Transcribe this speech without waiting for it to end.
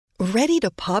Ready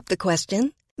to pop the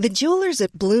question? The jewelers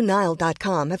at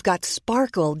BlueNile.com have got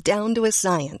sparkle down to a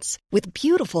science with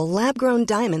beautiful lab-grown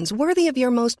diamonds worthy of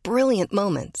your most brilliant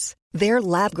moments. Their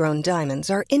lab-grown diamonds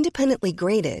are independently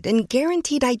graded and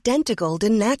guaranteed identical to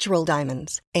natural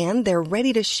diamonds, and they're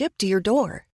ready to ship to your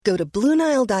door. Go to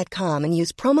BlueNile.com and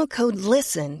use promo code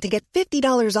LISTEN to get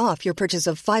 $50 off your purchase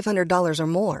of $500 or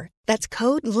more. That's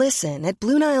code LISTEN at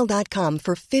BlueNile.com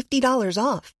for $50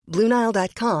 off.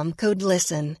 BlueNile.com, code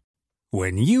LISTEN.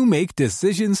 When you make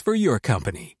decisions for your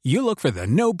company, you look for the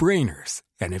no-brainers.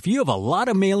 And if you have a lot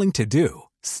of mailing to do,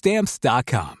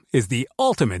 Stamps.com is the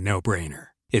ultimate no-brainer.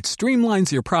 It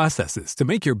streamlines your processes to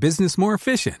make your business more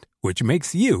efficient, which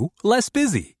makes you less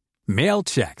busy. Mail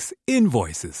checks,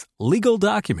 invoices, legal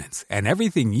documents, and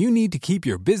everything you need to keep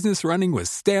your business running with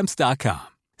Stamps.com.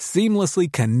 Seamlessly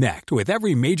connect with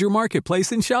every major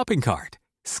marketplace and shopping cart.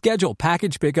 Schedule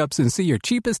package pickups and see your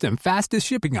cheapest and fastest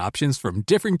shipping options from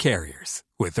different carriers.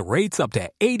 With rates up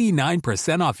to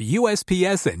 89% off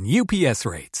USPS and UPS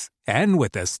rates. And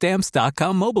with the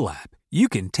Stamps.com mobile app, you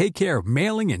can take care of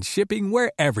mailing and shipping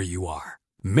wherever you are.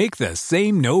 Make the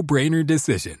same no-brainer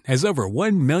decision as over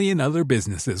 1 million other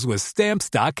businesses with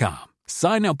Stamps.com.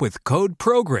 Sign up with code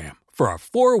PROGRAM for a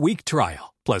 4-week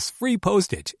trial, plus free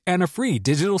postage and a free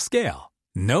digital scale.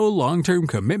 No long-term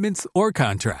commitments or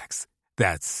contracts.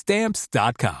 That's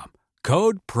Stamps.com.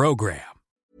 Code PROGRAM.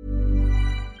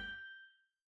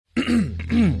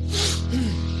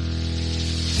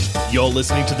 You're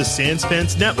listening to the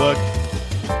Sanspants Network.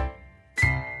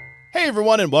 Hey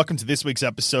everyone, and welcome to this week's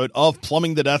episode of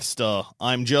Plumbing the Death Star.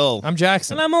 I'm Joel. I'm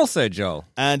Jackson. And I'm also Joel.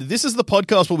 And this is the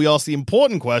podcast where we ask the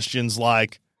important questions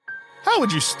like, how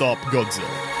would you stop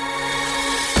Godzilla?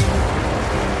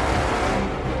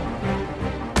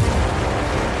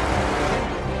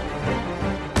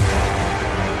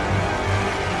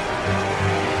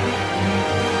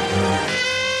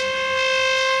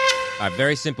 All right,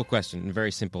 very simple question and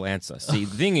very simple answer. See,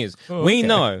 the thing is, we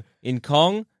know in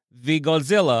Kong v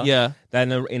Godzilla that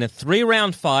in a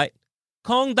 3-round fight,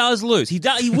 Kong does lose. He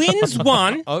wins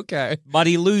one, but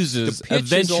he loses the pitch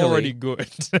eventually. is already good.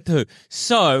 Two.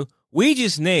 So we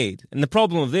just need, and the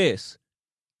problem of this,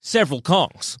 several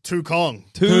Kongs. Two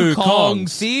Kong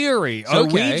theory. So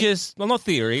we just, well, not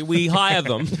theory, we hire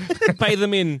them, pay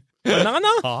them in banana?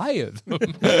 Hire them.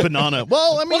 Banana.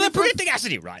 Well, I mean, Well, they're predicting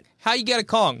acid, right? How you get a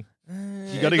Kong?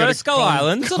 you gotta Go get to Skull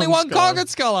Island. There's only one Kong at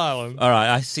Skull Island. All right,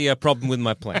 I see a problem with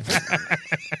my plan.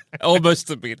 Almost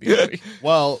immediately.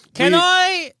 Well, Can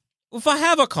I, if I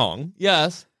have a Kong,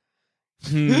 Yes.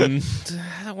 I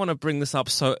don't want to bring this up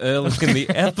so early in the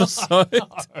episode.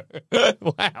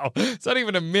 Wow. It's not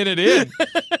even a minute in.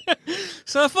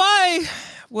 So if I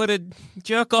were to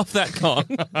jerk off that Kong,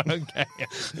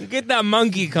 get that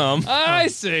monkey cum, I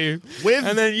see. with,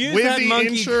 and then use with that the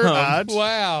monkey intro cum. ad,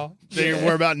 Wow.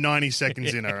 we're about 90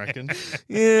 seconds in, I reckon.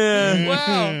 Yeah.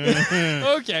 Wow.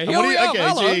 Okay. And Here what do we you, are. okay,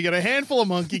 Hello. so you got a handful of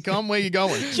monkey cum. Where you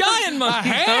going? Giant A monkey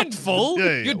cum. handful?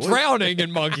 Yeah, You're what- drowning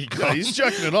in monkey Yeah, cum. he's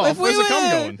chucking it off. If we Where's the cum were-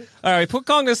 going? All right, put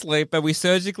Kong to sleep, and we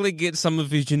surgically get some of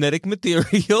his genetic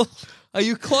material. Are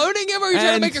you cloning him or are you trying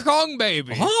to And- make a Kong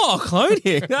baby? Oh,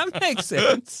 cloning. That makes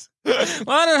sense. Well,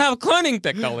 I don't have cloning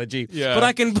technology, Yeah. but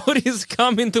I can put his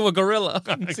cum into a gorilla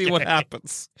and see what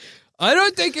happens. I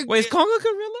don't think Wait, is Kong a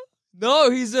gorilla?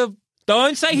 No, he's a...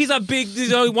 Don't say he's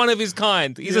he's only one of his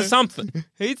kind. He's a something.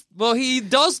 He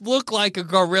does look like a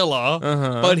gorilla,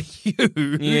 but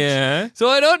huge. Yeah. So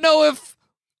I don't know if...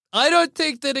 I don't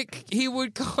think that he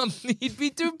would come... He'd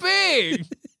be too big.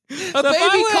 A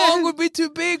baby Kong would be too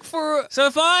big for... So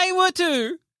if I were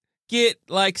to get,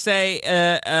 like, say,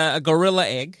 a gorilla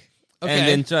egg, and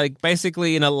then like,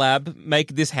 basically in a lab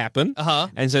make this happen,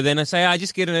 and so then I say I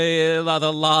just get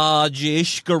another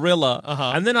large-ish gorilla,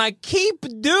 and then I keep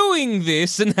doing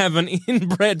this and have an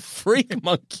inbred freak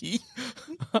monkey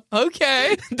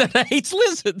that hates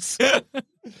lizards.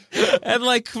 And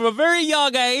like from a very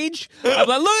young age, I'm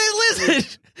like, look at this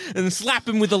lizard! And slap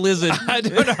him with a lizard. I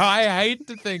don't know. I hate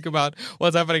to think about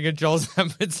what's happening in Joel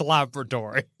Zampett's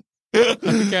laboratory.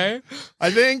 Okay?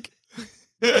 I think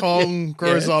Kong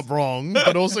grows up wrong,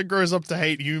 but also grows up to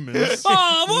hate humans.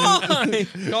 Oh, why?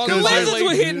 The lizards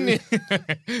were hitting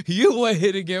him. You were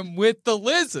hitting him with the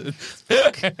lizards.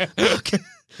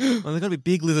 Well, they gotta be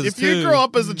big lizards If too. you grow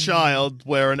up as a child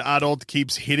where an adult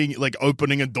keeps hitting, like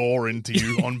opening a door into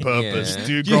you on purpose, Yeah.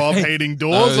 do you grow up hating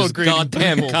doors or Those greeting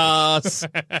goddamn people? cars. Was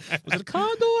it a car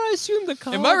door? I assume the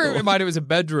car In my door. room, it was a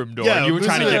bedroom door. Yeah, and you were it was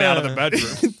trying to get a- out of the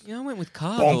bedroom. Yeah, I went with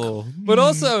car Bonk. door. But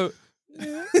also,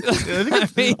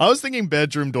 I was thinking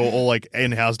bedroom door or like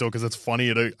in-house door because it's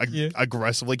funnier to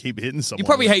aggressively keep hitting someone. You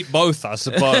probably hate both, I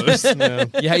suppose.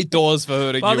 You hate doors for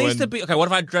hurting Well, you. these to be okay. What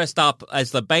if I dressed up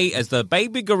as the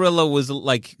baby gorilla was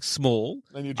like small?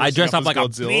 And you I dressed up as like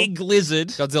Godzilla? a big lizard.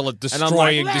 Godzilla And I'm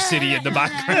destroying like, the city in the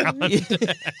background.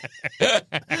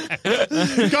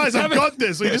 Guys, I've got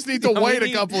this. We just need to wait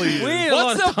a couple of years.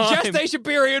 What's the gestation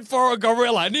period for a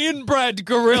gorilla? An inbred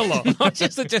gorilla. Not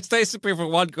just a gestation period for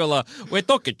one gorilla. We're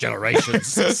talking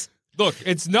generations. Look,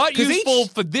 it's not 'Cause useful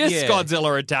each- for this yeah.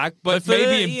 Godzilla attack, but for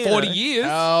maybe the- in 40 years.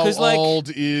 How 'Cause, like- old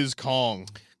is Kong?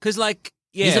 Because, like,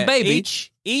 yeah, He's a baby.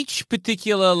 Each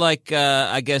particular, like,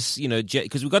 I guess,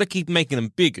 because we've got to keep making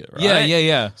them bigger, right?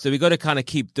 Yeah. So we got to kind of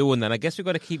keep doing that. I guess we've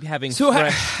got to keep having So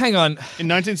fresh... hang on. In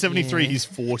 1973, he's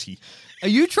 40. Are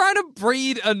you trying to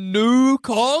breed a new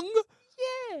Kong?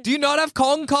 Yeah. Do you not have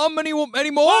Kong come anymore?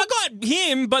 Well, I got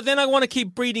him, but then I want to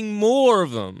keep breeding more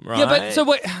of them, right? Yeah, but so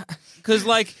wait. Because,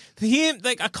 like, him,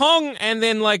 like a Kong and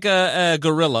then, like, a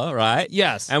gorilla, right?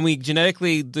 Yes. And we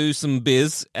genetically do some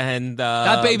biz, and...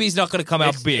 That baby's not going to come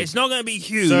out it's, big. It's not going to be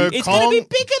huge. So it's going to be Kong-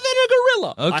 bigger than a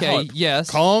gorilla. I Okay, hope.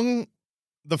 yes. Kong,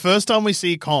 the first time we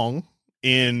see Kong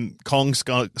in Kong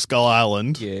Skull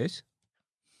Island, Yes.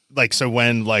 like, so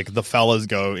when, like, the fellas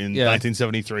go in Yeah.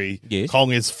 1973, Yes.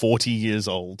 Kong is 40 years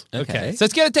old. Okay. So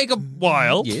it's going to take a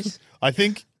while. Yes. I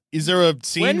think, is there a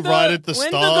scene right at the when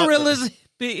start? the gorillas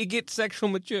get sexual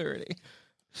maturity.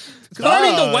 Because I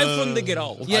don't need to wait for them to get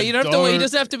old. Yeah, you don't have to wait. He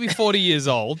doesn't have to be 40 years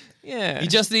old. Yeah. He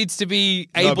just needs to be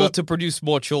No, able but- to produce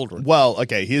more children. Well,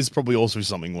 okay, here's probably also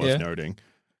something worth Yeah. noting.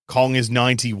 Kong is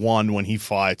 91 when he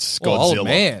fights Oh, Godzilla. old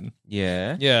man.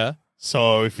 Yeah. Yeah.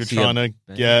 So if you're Is he trying a- to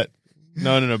get...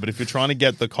 No, but if you're trying to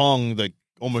get the Kong that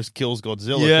almost kills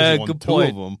Godzilla because Yeah, you want good two point.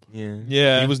 of them, Yeah.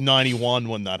 Yeah. he was 91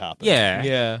 when that happened. Yeah.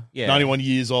 Yeah. Yeah. 91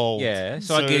 years old. Yeah.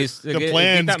 So I guess the get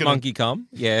plan's that gonna, monkey come.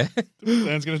 Yeah.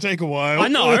 plan's going to take a while. I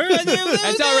know.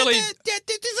 It's not really-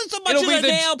 This isn't so much It'll of be a the-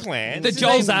 now plan. The This is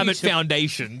Joel a Zammett future-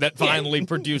 Foundation that finally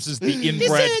produces the This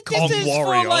inbred is- Kong this is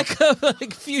warrior. for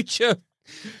like future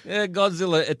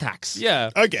Godzilla attacks. Yeah.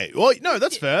 Okay, well, no,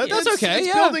 that's fair. That's It's- okay, It's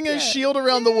yeah. building a shield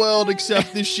around the world,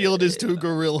 except this shield is two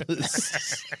gorillas.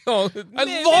 Oh,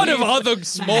 A lot of other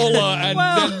smaller and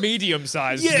then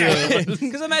medium-sized. Yeah,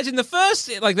 because imagine the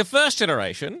first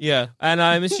generation. Yeah. And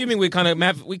I'm assuming we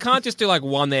can't just do like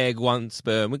one egg, one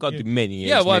sperm. We've got to do many eggs.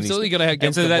 Yeah, well, many absolutely sperm. gotta get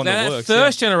And so the that, one that that works,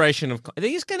 first generation of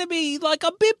these going to be like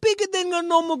a bit bigger than a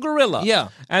normal gorilla. Yeah.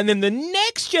 And then the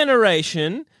next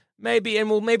generation. Maybe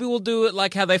we'll do it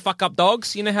like how they fuck up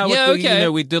dogs. You know how Yeah, okay.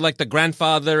 we do like the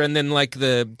grandfather and then like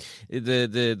the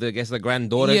I guess the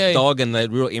granddaughter Yeah. dog and the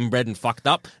real inbred and fucked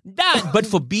up. That, but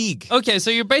for big. Okay,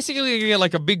 so you're basically going to get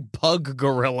like a big pug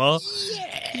gorilla.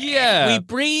 Yeah. We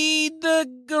breed the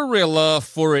gorilla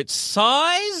for its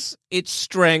size, its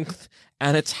strength,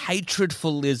 and its hatred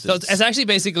for So lizards. it's actually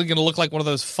basically going to look like one of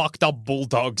those fucked up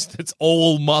bulldogs that's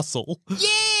all muscle.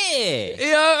 yeah.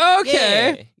 Yeah,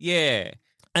 okay. Yeah.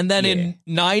 And then in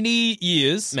 90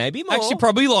 years, Maybe more. actually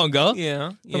probably longer,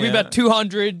 Yeah. probably about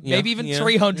 200, Yeah, maybe even yeah.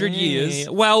 300 Yeah, years. yeah.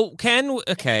 Well,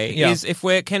 Yeah.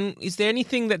 is there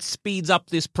anything that speeds up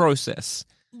this process?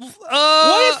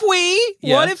 Uh,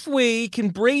 What if we can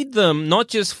breed them not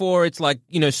just for its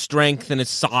strength and its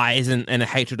size and a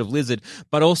hatred of lizard,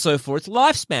 but also for its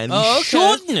lifespan? We Oh, okay.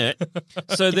 shorten it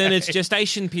so then its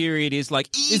gestation period is like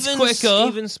even quicker.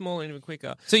 even smaller and even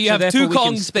quicker. So you have therefore two we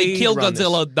can Kongs, they kill speed run this.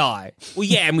 Godzilla, die. Well,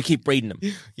 yeah, and we keep breeding them.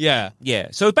 Yeah. Yeah.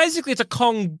 So basically, it's a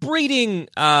Kong breeding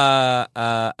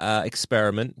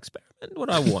experiment. Experiment?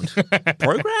 What I want?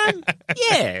 Program?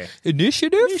 Yeah.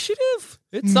 Initiative? Initiative.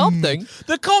 It's something.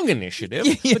 The Kong Initiative,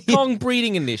 the Kong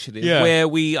Breeding Initiative, Yeah. where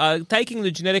we are taking the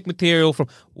genetic material from.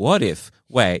 What if?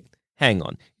 Wait, hang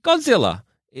on. Godzilla,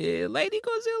 Lady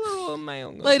Godzilla or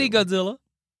male Godzilla? Lady Godzilla.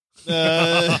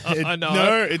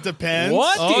 No, it depends.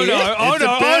 What? Oh, no. Oh, It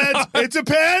no. depends. It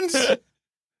depends.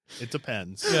 It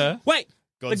depends. Yeah. Wait.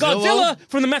 The Godzilla? Godzilla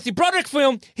from the Matthew Broderick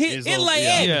film, Is it a- lay yeah.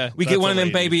 egg. Yeah. We That's get one a of them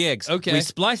lady. baby eggs. Okay. We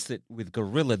spliced it with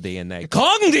gorilla DNA.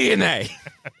 Kong DNA!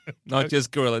 Not just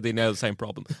gorilla DNA, the same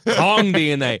problem. Kong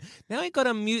DNA. Now we got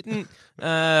a mutant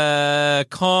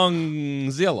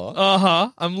Kongzilla. Uh-huh.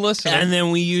 I'm listening. And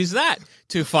then we use that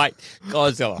to fight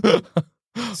Godzilla.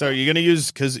 So you're going to use,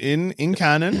 because in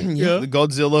canon, the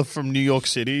Godzilla from New York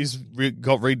City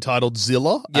got retitled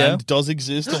Zilla Yeah. and does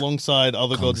exist alongside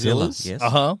other Godzillas, yes.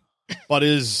 Uh-huh. but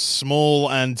is small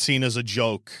and seen as a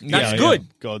joke. That's good.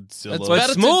 Godzilla. That's So better it's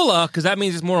to- smaller because that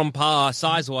means it's more on par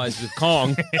size-wise with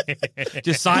Kong.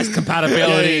 Just size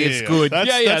compatibility, it's good.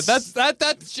 That's-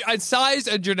 That's size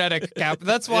and genetic cap.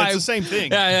 That's Yeah, why it's the same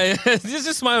thing. Yeah. This is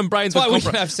just my own brain's That's why we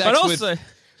compro- can have sex but with also,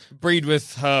 breed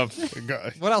with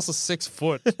what else is 6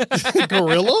 foot?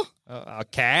 Gorilla? A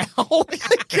cow.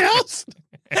 Cows?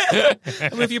 I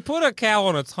mean, if you put a cow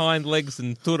on its hind legs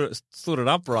and stood it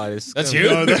upright, That's you.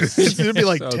 No, it'd be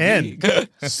like So 10.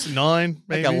 9,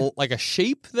 maybe. Like a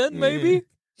sheep, then maybe.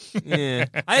 Yeah,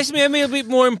 I estimate maybe a bit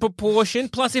more in proportion.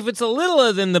 Plus, if it's a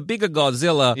littler than the bigger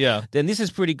Godzilla, then this is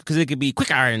pretty because it could be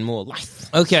quicker and more lithe.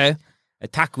 Okay.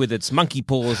 Attack with its monkey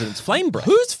paws and its flame breath.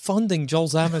 Who's funding Joel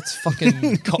Zammett's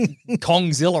fucking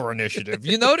Kongzilla initiative?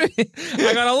 You know what I mean?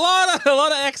 I got a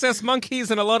lot of excess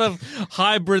monkeys and a lot of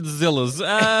hybrid Zillas.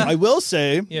 I will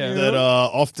say that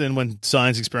often when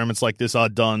science experiments like this are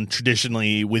done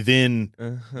traditionally within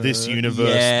this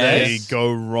universe, they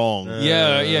go wrong. Have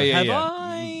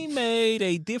I made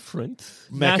a different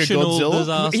national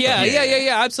Mechagodzilla? disaster?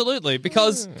 Yeah, absolutely.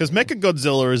 Because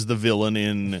Mechagodzilla is the villain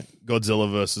in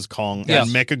Godzilla vs. Kong, Yeah.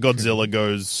 and Mechagodzilla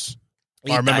goes,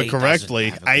 He I remember doesn't correctly,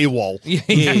 have a- AWOL.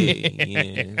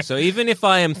 Yeah. So even if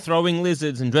I am throwing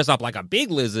lizards and dress up like a big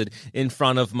lizard in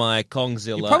front of my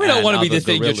Kongzilla, you probably don't and want to be other the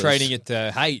thing gorillas. you're training it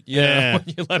to hate. Yeah.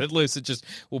 When you let it loose, it just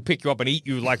will pick you up and eat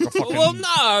you like a fucking... Well,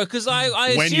 no, because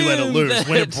I When you let it assume loose, that-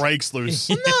 when it breaks loose.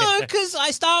 No, because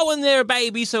I start when they're a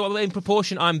baby, so in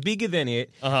proportion I'm bigger than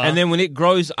it, and then when it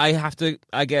grows, I have to,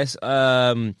 I guess,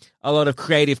 a lot of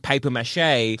creative paper mache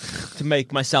to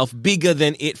make myself bigger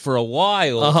than it for a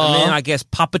while, and then I guess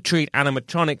puppetry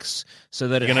animatronics so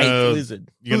that it hates the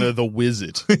lizard. You're gonna the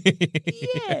wizard.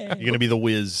 Yeah, You're gonna be the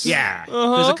whiz. yeah,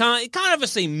 because it can't ever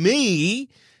see me.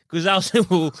 Because else it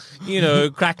will,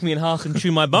 crack me in half and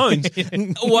chew my bones.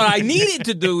 What I need it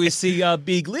to do is see a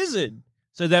big lizard.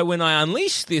 So that when I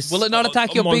unleash this... Will it not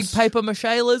attack your big paper mache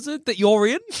lizard that you're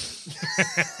in?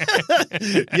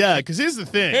 Yeah, because here's the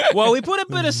thing. Well, we put a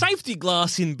bit of safety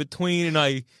glass in between and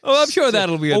I... Oh, I'm sure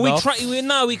that'll be enough.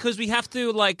 No, because we have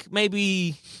to,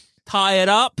 maybe tie it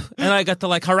up and I got to,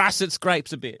 harass its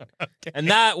scrapes a bit. Okay. And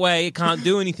that way it can't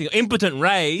do anything. Impotent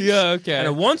rage. Yeah, okay. And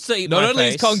it wants to eat Not my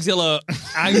only face. is Kongzilla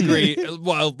angry,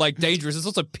 dangerous, it's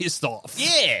also pissed off.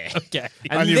 Yeah. Okay.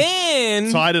 And you've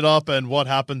then... Tied it up, and what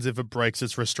happens if it breaks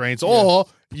its restraints? Or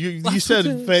you said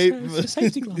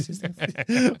safety glasses.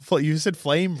 you said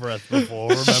flame breath before.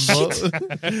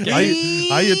 Remember?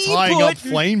 Are you tying up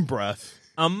flame breath?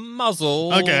 A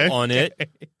muzzle Okay. on it,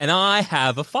 and I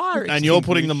have a fire And you're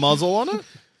putting the muzzle on it?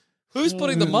 Who's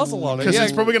putting the muzzle on it? Because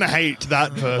it's probably going to hate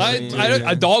that person.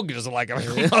 a dog doesn't like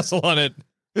a muzzle on it.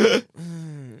 Let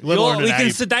alone We an can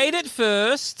ape. sedate it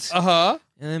first, Uh-huh.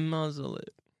 and then muzzle it.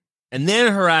 And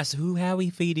then harass how are we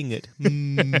feeding it?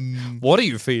 What are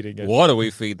you feeding it? What are we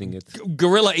feeding it?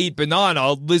 Gorilla eat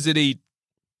banana, lizard eat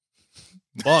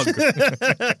bug.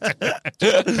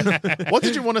 What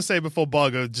did you want to say before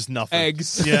bug or just nothing?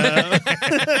 Eggs. Yeah.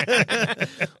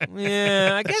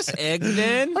 Yeah, I guess egg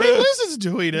then. I mean, lizards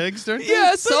do eat eggs, don't they?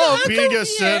 Yeah, some. Bigger,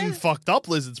 certain fucked up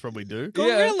lizards probably do.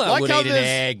 Gorilla Like would how eat an there's-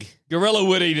 egg. Gorilla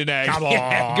would eat an egg. Come on.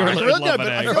 Yeah, gorilla No, would love but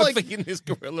an I egg. feel I'm like- thinking this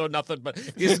gorilla or nothing, but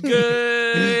this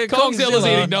good Kongzilla's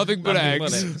Kongzilla. eating nothing but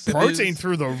eggs. And Protein there's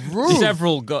through the roof.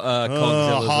 Several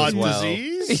Kongzillas Heart as well.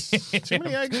 disease. Too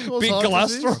many eggs cause Big heart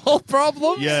disease? cholesterol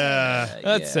problem? Yeah.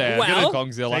 That's sad. Well, Good at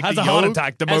Kongzilla. take Has the a heart yolk-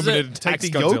 attack the has moment a- it Take attacks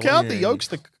the yolk Godzilla. out. The yolk's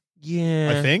the.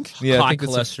 Yeah. I think. Yeah, I high think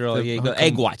it's cholesterol. Yeah, you got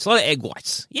egg whites. A lot of egg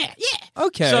whites. Yeah, yeah.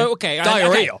 Okay. So, okay.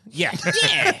 Diarrhea. Okay. Yeah,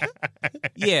 yeah.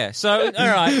 Yeah, so, all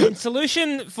right.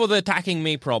 Solution for the attacking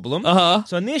me problem. Uh-huh.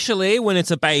 So, initially, when it's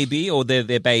a baby or they're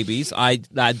babies,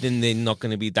 then they're not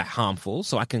going to be that harmful,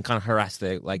 so I can kind of harass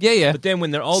their, Yeah. But then when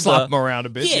they're older... Slap them around a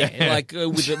bit. Yeah,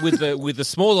 with the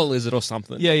smaller lizard or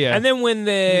something. Yeah, yeah. And then when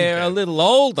they're a little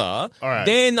older, All right.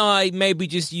 then I maybe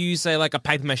just use, say, like a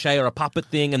paper mache or a puppet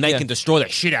thing, and they can destroy the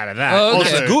shit out of that. Oh,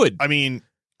 okay. That's good. I mean,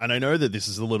 and I know that this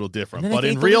is a little different, And then but they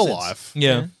in eat the real lizards. life,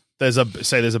 Yeah. there's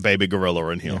a baby gorilla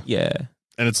in here, Yeah,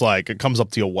 and it's like it comes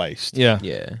up to your waist. Yeah.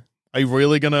 yeah. Are you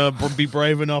really gonna be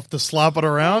brave enough to slap it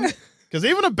around? Because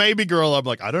even a baby gorilla, I'm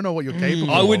like, I don't know what you're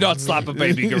capable. I would of. not slap a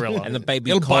baby gorilla. And the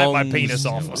baby It'll bite my Kongs. penis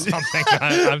off or something.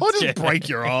 I'm Or just scared. break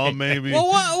your arm, maybe. Well,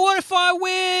 what if I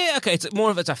wear? Okay, it's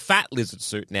a fat lizard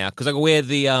suit now because I can wear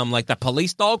the the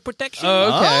police dog protection. Oh,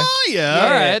 okay. Ah, yeah. All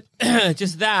right.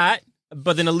 Just that,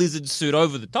 but then a lizard suit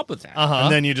over the top of that. Uh-huh.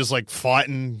 And then you're just like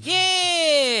fighting.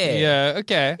 Yeah, Yeah,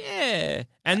 okay. yeah.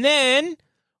 And then,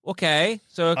 okay,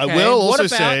 so okay. I will what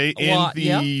also about say in what- the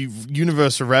yeah?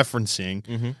 universe of referencing,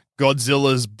 Mhm.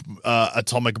 Godzilla's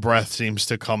atomic breath seems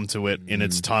to come to it in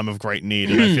its time of great need,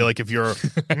 and I feel like if you're,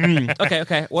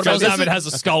 Okay. What Joe about this? Zaman has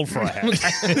a skull for a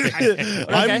head.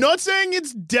 I'm not saying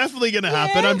it's definitely going to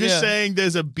happen. I'm just Yeah. saying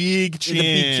there's a big chance. There's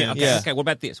a big chance. Okay, Yeah. okay, what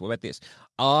about this?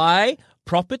 I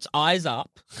prop its eyes up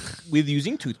with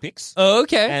using toothpicks. Oh,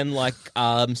 okay. And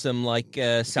some salad.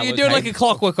 You're doing like a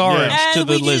Clockwork Orange to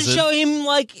the lizard. And we just lizard. show him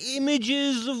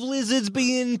images of lizards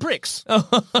being pricks.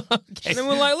 Okay. And then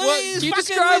we're like, Can you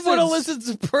describe what a lizard's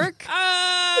a prick?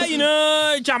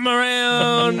 Jumping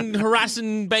around,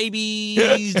 harassing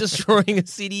babies, destroying a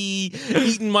city,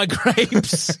 eating my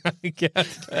grapes,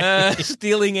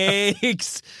 stealing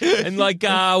eggs, and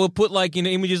we'll put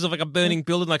images of a burning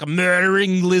building, like a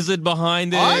murdering lizard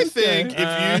behind it. I think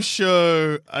if you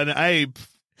show an ape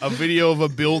a video of a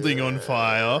building on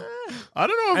fire, I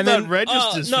don't know if that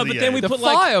registers. No, but then we The put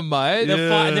fire, mate. the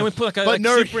fire, and then we put but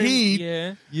no heat.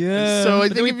 Yeah. So I But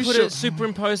think then we if you put it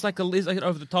superimposed like a lizard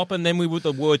over the top, and then we put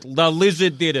the word "the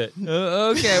lizard did it."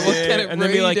 Okay, well, can it and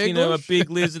then be read a English? big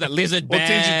lizard, that lizard We'll bad.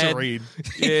 teach it to read.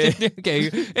 Yeah. Okay,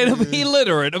 it'll be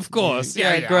literate, of course.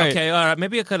 Yeah, great. Okay, all right.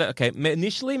 Maybe I could. Okay,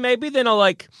 initially, maybe then I'll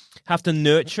have to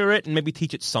nurture it and maybe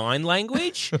teach it sign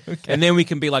language, and then we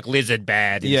can be like lizard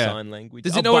bad in sign language.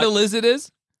 Does it know what a lizard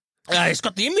is? It's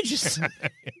got the images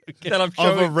that I'm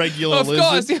showing. Of a regular Of lizard.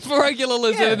 course, if a regular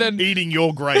lizard, and then Eating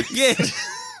your grapes. Yeah,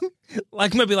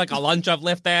 maybe a lunch I've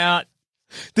left out.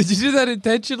 did you do that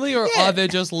intentionally, or are there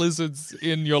just lizards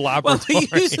in your Well, laboratory?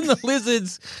 we're using the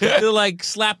lizards to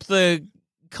slap the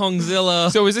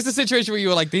Kongzilla. So is this a situation where you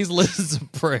were like, these lizards are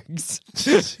pricks?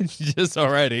 Just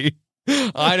already.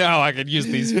 I know I can use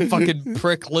these fucking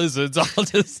prick lizards. I'll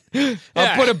put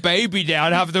a baby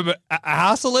down, have them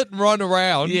hassle it and run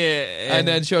around. Yeah. And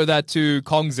then show that to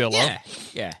Kongzilla.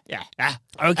 Yeah.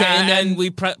 Okay, and then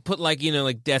we put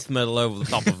death metal over the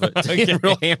top of it. Okay.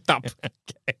 Real amped up.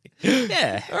 Okay.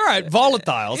 Yeah. All right,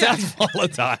 volatile. Sounds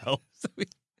volatile.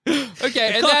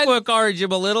 Okay, and then Clockwork Orange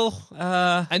him a little.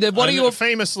 and then what are And you?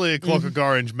 famously, Clockwork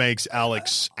Orange makes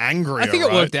Alex angrier. I think it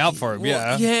right? worked out for him.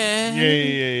 Yeah.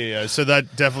 Yeah. So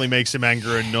that definitely makes him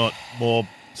angrier and not more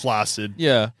placid.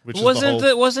 Yeah. Which is the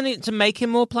whole... Wasn't it to make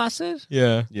him more placid?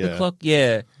 Yeah. The clock.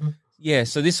 Yeah.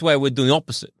 So this way we're doing the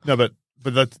opposite. No, but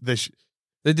that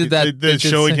They did that. They're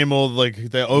showing him. him all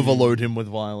they overload him with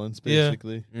violence,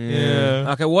 basically.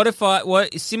 Yeah. Okay. What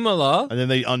is similar? And then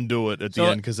they undo it at the So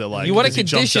end because they're like, you want to because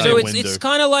he jumps condition- out So a it's window.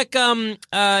 kind of like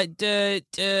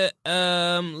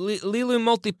Lilu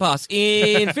Multipass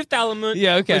in Fifth Element.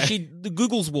 Yeah, okay. Where she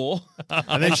Googles war,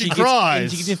 and then she gets, cries.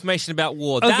 and she gets information about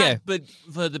war. Okay. That, but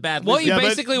for the bad. What lizard. you but-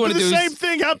 basically but want to the do same is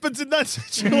thing happens in that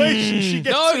situation. She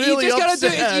gets no, really you just gotta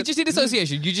upset. do it. You just need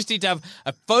association. You just need to have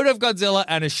a photo of Godzilla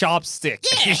and a sharp stick.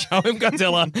 Yeah. You show him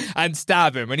Godzilla and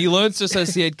stab him, and he learns to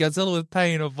associate Godzilla with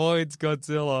pain, avoids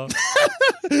Godzilla.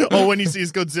 Or when he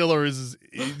sees Godzilla,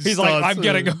 He's like, I'm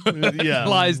getting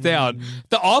lies down.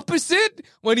 The opposite,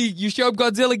 when you show him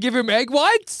Godzilla, give him egg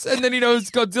whites, and then he knows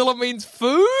Godzilla means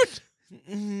food.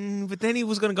 But then he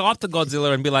was going to go up to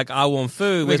Godzilla and be like, "I want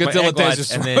food." Where's my Godzilla egg whites? tears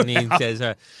his And then he says,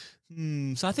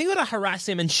 So I think we got to harass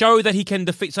him and show that he can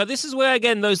defeat. So this is where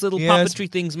again those little Yes. puppetry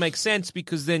things make sense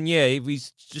because then if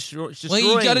he's destroying. Well,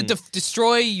 you got to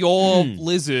destroy your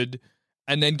lizard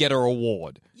and then get a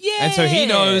reward. Yeah. And so he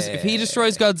knows if he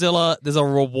destroys Godzilla, there's a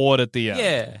reward at the end.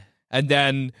 Yeah. And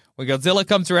then when Godzilla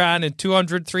comes around in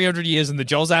 200, 300 years and the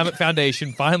Joel Zammett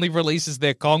Foundation finally releases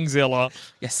their Kongzilla,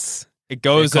 Yes. it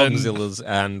goes and... Kongzillas,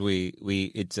 and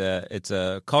it's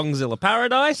a Kongzilla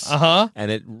paradise,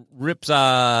 and it rips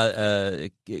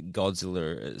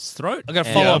Godzilla's throat. I got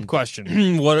a follow-up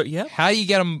question. What? Yeah, How do you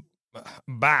get him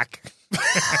back?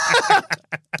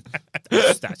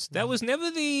 that was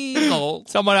never the goal.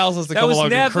 Someone else has to That come was along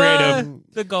and never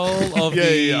create the goal of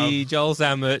Yeah. the Joel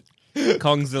Zammett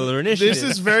Kongzilla initiative. This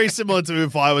is very similar to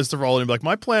if I was to roll in and be like,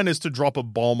 my plan is to drop a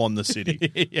bomb on the city.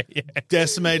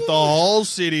 Decimate the whole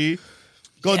city.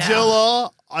 Godzilla,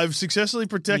 I've successfully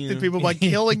protected people by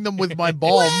killing them with my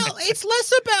bomb. Well, it's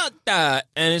less about that,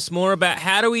 and it's more about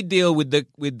how do we deal with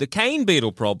the cane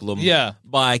beetle problem? Yeah.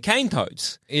 by cane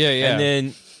toads. Yeah. And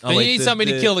then Then you need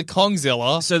somebody to kill the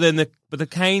Kongzilla. So then the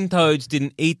cane toads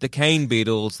didn't eat the cane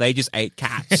beetles; they just ate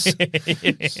cats. Yeah,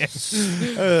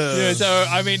 so,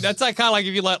 I mean, that's kind of like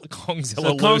if you let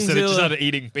Kongzilla loose and it just started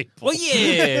eating people. Well,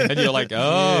 yeah. And you're like, oh.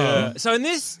 Yeah. So in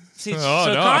this,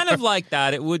 kind of like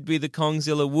that, it would be the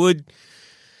Kongzilla would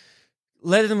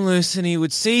let them loose and he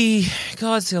would see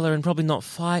Godzilla and probably not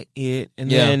fight it and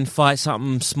then fight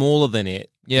something smaller than it.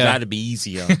 Yeah. That'd be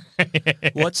easier.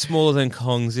 What's smaller than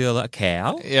Kongzilla? A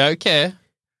cow? Yeah, okay.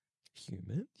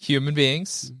 Human?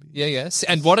 Beings. Yeah, yes.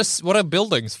 And what are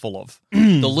buildings full of?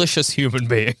 Delicious human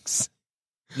beings.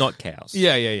 Not cows.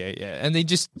 Yeah. And they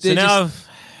just... So now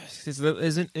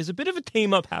there's a bit of a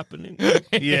team up happening.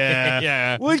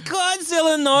 Yeah. Would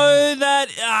Godzilla know that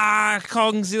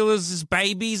Kongzilla's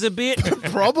baby's a bit?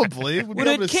 Probably. Would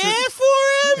it care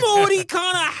for him, or would he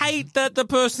kind of hate that the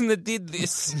person that did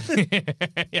this?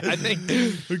 I think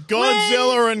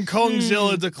Godzilla and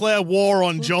Kongzilla declare war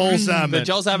on Joel Salmon. the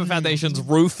Joel Salmon Foundation's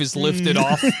roof is lifted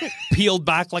off, peeled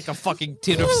back like a fucking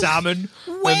tin of salmon,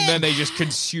 and then they just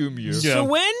consume you. So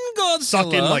when Godzilla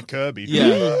Suck in like Kirby.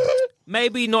 Yeah.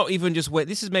 maybe not even just where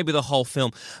this is maybe the whole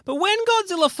film, but when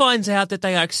Godzilla finds out that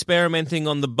they are experimenting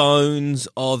on the bones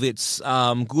of its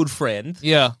good friend,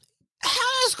 Yeah.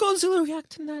 how does Godzilla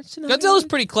react to that scenario? Godzilla's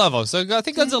pretty clever, so I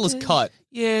think Godzilla's cut.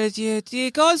 Yeah.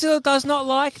 Godzilla does not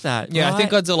like that. Yeah, right? I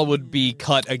think Godzilla would be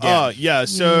cut again. Oh, yeah.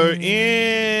 So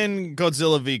in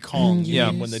Godzilla v. Kong,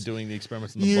 Yeah. when they're doing the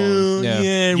experiments on the bone. Yeah.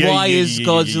 And Yeah, why yeah, is yeah,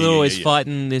 Godzilla yeah, always yeah.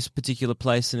 fighting this particular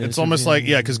place? And It's almost like,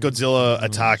 because Godzilla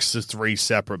attacks the 3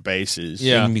 separate bases.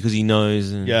 Yeah. because he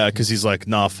knows. And, Yeah, because he's like,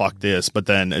 nah, fuck this. But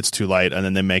then it's too late. And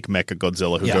then they make Mecha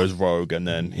Godzilla who Yeah. goes rogue. And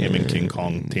then him and King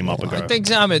Kong team up and go. I think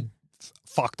Salmon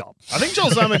fucked up. I think Joel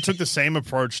Salmon took the same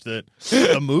approach that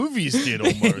the movies did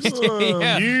almost.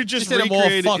 Yeah. You just in a more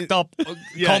recreated fucked up,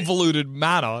 Yeah. convoluted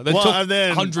manner that Well, took and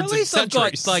then- hundreds At of least I've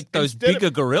got centuries. like those Instead of- bigger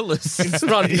gorillas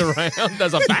running around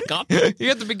as a backup. you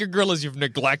got the bigger gorillas you've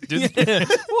neglected.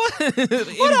 What? What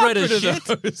Inbred happened as to shit.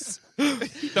 those?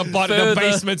 The Further-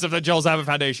 basements of the Joel Salmon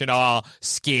Foundation are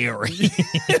scary.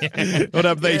 What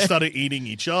if they started eating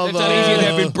each other? It's not easy.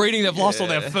 They've been breeding. They've lost all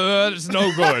their fur. It's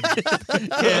no good.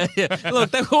 Yeah. Look,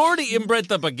 they were already inbred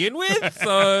to begin with,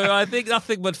 so I think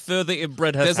nothing but further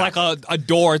inbred has There's like a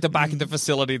door at the back of the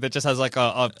facility that just has like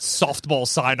a softball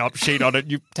sign-up sheet on it.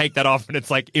 You take that off and it's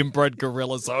like inbred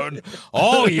gorilla zone.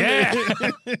 Oh, yeah.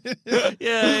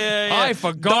 Yeah. I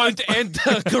forgot. Don't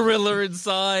enter gorilla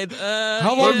inside.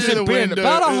 How long has through it the been? window.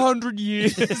 About 100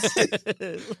 years.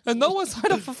 And no one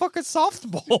signed up for fucking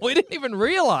softball. We didn't even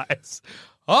realize.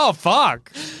 Oh,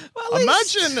 fuck.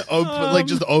 Imagine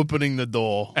just opening the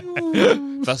door.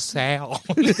 The sound.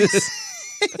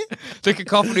 The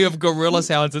cacophony of gorilla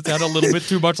sounds that sound a little bit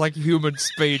too much like human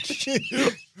speech.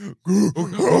 Go.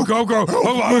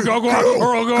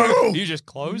 You just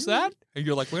close that, and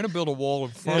you're like, we're going to build a wall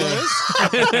in front of this.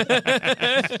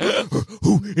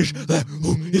 Who is that?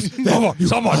 Who is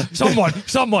that?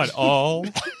 Someone. Oh.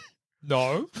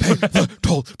 No. Pay the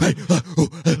toll.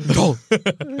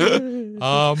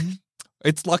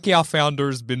 It's lucky our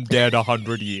founder's been dead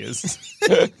 100 years.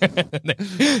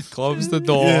 Close the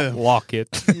door, lock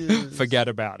it, forget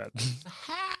about it.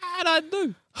 How'd I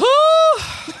do?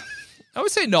 I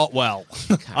would say not well.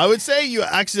 I would say you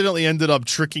accidentally ended up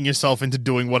tricking yourself into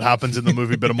doing what happens in the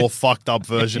movie, but a more fucked up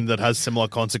version that has similar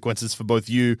consequences for both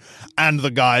you and the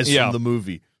guys Yeah. from the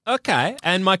movie. Okay,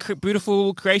 and my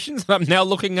beautiful creations I'm now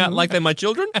looking at like they're my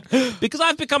children because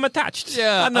I've become attached.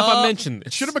 Yeah, I don't know if I mentioned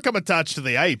this. Should have become attached to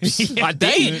the apes. They've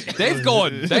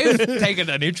taken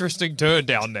an interesting turn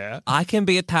down there. I can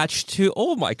be attached to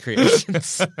all my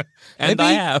creations, and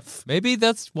I have. Maybe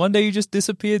that's one day you just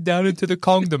disappeared down into the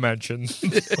Kong dimension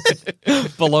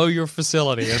below your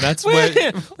facility, and that's where.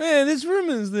 Yeah, there's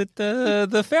rumors that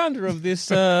the founder of this,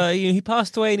 he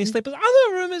passed away in his sleep. There's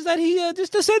other rumors that he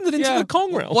just descended into the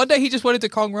Kong realm. One day he just went into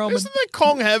Kong realm. Isn't there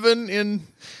Kong Heaven in...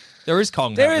 There is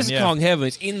Kong. There heaven, is yeah. Kong heaven.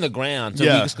 It's in the ground, so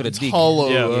Yeah, you just got to it's dig. hollow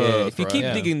Yeah. earth, If you right? keep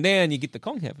Yeah. digging there, you get the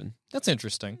Kong heaven. That's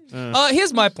interesting.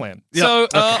 Here's my plan. Yeah, So,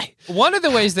 okay. one of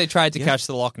the ways they tried to catch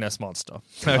the Loch Ness monster,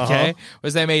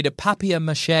 was they made a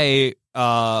papier-mâché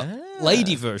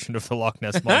lady version of the Loch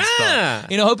Ness monster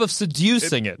in a hope of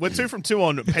seducing it. We're 2 from 2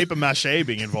 on paper mache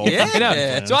being involved. Yeah. You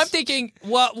know? So I'm thinking,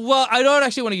 well, I don't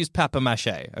actually want to use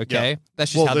papier-mâché, okay? Yeah.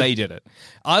 That's just Well, how they did it.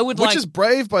 I would Which like is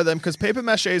brave by them, because paper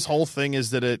mache's whole thing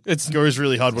is that it goes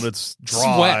really hard when it's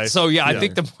dry. sweat. So, I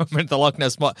think the moment the Loch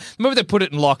Ness the moment they put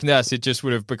it in Loch Ness, it just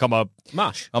would have become a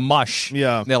Mush. mush.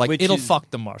 Yeah. They're like, Which it'll is- fuck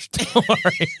the mush. Don't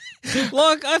worry.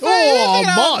 Look, I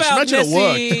Mosh. about Imagine it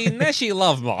Nessie. Nessie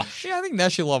love Mosh. Yeah, I think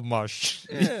Nessie love mush.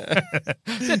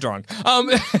 They're drunk.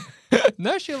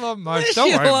 Nessie love mush.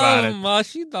 Don't worry about it.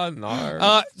 Mosh. You don't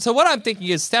know. So what I'm thinking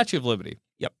is Statue of Liberty.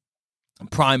 Yep.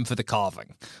 Prime for the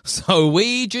carving. So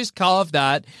we just carved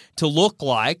that to look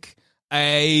like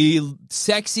a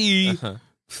sexy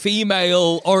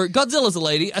female, or Godzilla's a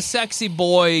lady, a sexy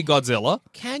boy Godzilla.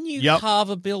 Can you Yep. carve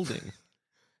a building?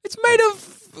 It's made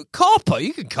of copper.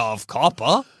 You can carve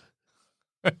copper.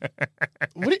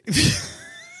 What do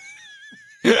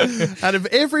out of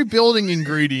every building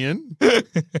ingredient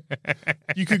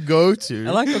you could go to,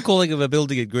 I like the calling of a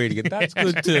building ingredient. That's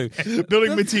good too.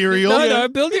 building material. No,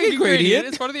 building ingredient.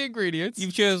 It's one of the ingredients.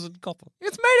 You've chosen copper.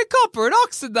 It's made of copper. It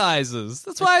oxidizes.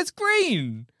 That's why it's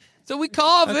green. So we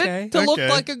carve Okay. it to look Okay.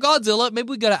 like a Godzilla. Maybe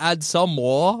we got to add some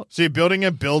more. So you're building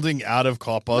a building out of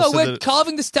copper. No, so we're that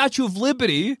carving the Statue of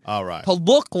Liberty all right. to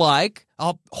look like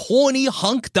a horny,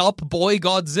 hunked up boy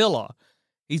Godzilla.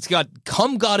 He's got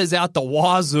cum gutters out the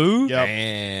wazoo. Yep.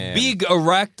 Damn. Big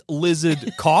erect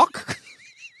lizard cock.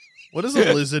 What does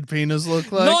a lizard penis look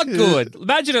like? Not good.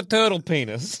 Imagine a turtle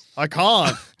penis. I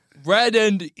can't. Red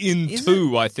and in Is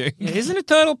two, I think. Yeah, isn't a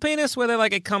turtle penis where they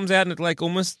like it comes out and it like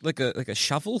almost like a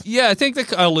shovel? Yeah, I think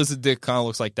the lizard dick kind of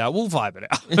looks like that. We'll vibe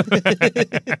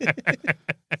it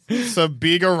out. So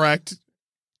big erect.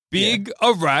 Big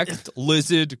erect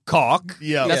lizard cock.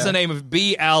 Yeah. That's the name of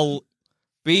BELC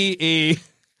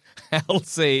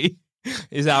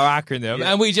is our acronym.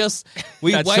 And we That's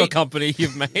wait. your company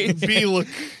you've made. B look.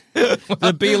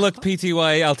 The B-Look Pty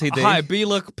Ltd. Hi,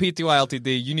 BLOOK PTY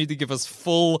Ltd. You need to give us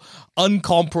full,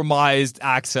 uncompromised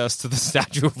access to the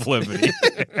Statue of Liberty.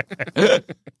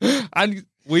 And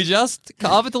we just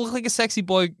carve it to look like a sexy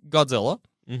boy Godzilla.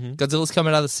 Mm-hmm. Godzilla's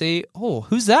coming out of the sea. Oh,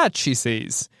 who's that? She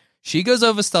sees. She goes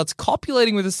over, starts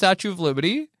copulating with the Statue of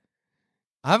Liberty.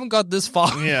 I haven't got this far.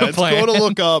 Yeah, it's plan. cool to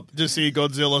look up to see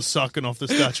Godzilla sucking off the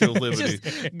Statue of Liberty.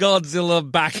 Godzilla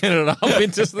backing it up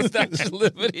into the Statue of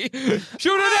Liberty.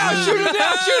 Shoot it out! Shoot it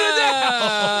out! Shoot it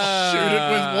out! Shoot it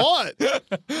with what? I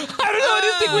don't know. I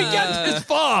didn't think we'd get this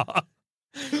far.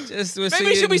 We're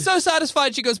Maybe she'll be so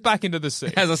satisfied she goes back into the sea.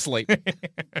 has a sleep.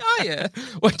 Oh yeah.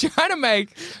 We're trying to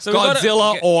make So we gotta-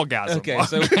 Godzilla okay. orgasm. Okay,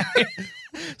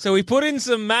 so we put in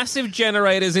some massive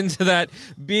generators into that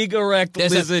big erect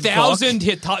There's lizard 1,000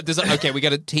 Hitachi. Okay, we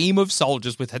got a team of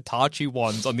soldiers with Hitachi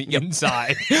ones on the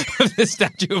inside of the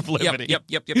Statue of Liberty.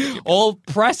 Yep. All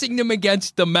pressing them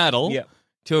against the metal. Yep.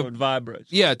 To It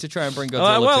vibrates. yeah, to try and bring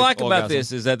Godzilla. What I to like about orgasm.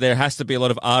 this is that there has to be a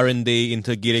lot of R&D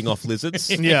into getting off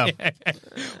lizards. Yeah.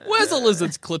 Where's a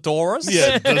lizard's clitoris?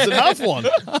 Yeah, does it have one?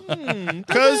 Does a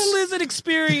Because lizard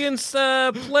experience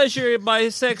pleasure by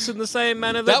sex in the same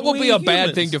manner That would we be a bad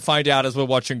humans? thing to find out as we're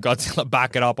watching Godzilla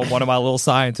back it up, and one of my little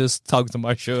scientists tugs on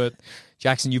my shirt.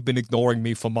 Jackson, you've been ignoring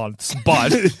me for months,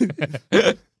 but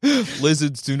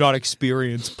lizards do not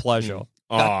experience pleasure.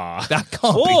 That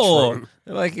can't be true.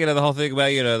 Like, the whole thing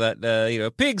about,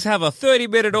 that, pigs have a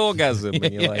 30-minute orgasm.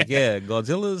 And you're like, yeah,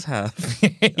 Godzillas have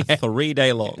a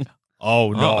 3-day long.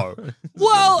 Oh, no.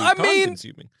 Well, I mean,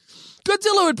 Time-consuming.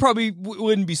 Godzilla would probably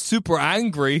wouldn't be super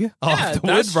angry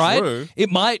afterwards, that's right? true. It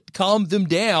might calm them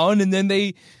down, and then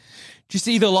they just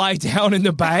either lie down in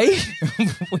the bay.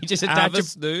 We just attach Have a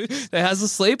snooze. They has a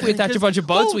sleep. We attach a bunch of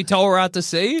boats. We tow her out to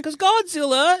sea. Because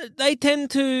Godzilla, they tend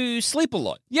to sleep a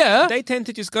lot. Yeah. They tend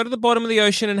to just go to the bottom of the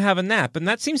ocean and have a nap. And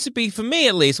that seems to be, for me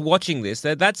at least, watching this,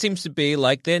 that seems to be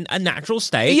like then a natural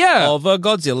state of a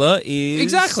Godzilla is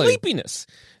Exactly. sleepiness.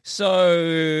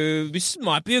 So this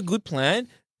might be a good plan.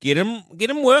 Get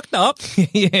him worked up,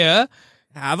 Yeah.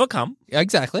 have a cum,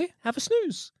 Exactly. have a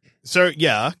snooze. so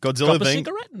yeah, Godzilla Drop a thing.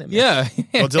 cigarette in them. Yeah.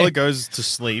 Godzilla goes to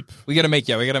sleep. we gotta make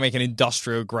an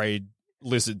industrial grade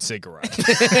lizard cigarette.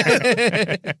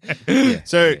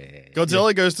 So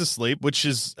Godzilla goes to sleep, which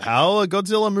is how a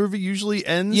Godzilla movie usually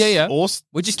ends. Yeah. Or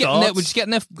We're just starts. getting there. We're just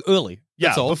getting there early. Yeah,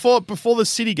 That's all. before the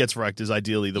city gets wrecked is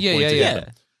ideally the Yeah, point. yeah, to yeah. get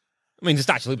there. I mean, the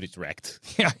Statue of Liberty's wrecked.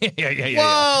 Yeah.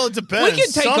 Well, it depends. We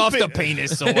can take Some off the pe-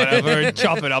 penis or whatever and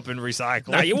chop it up and recycle.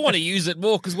 No, you want to use it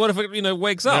more because what if it,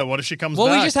 wakes Yeah, up? what if she comes Well,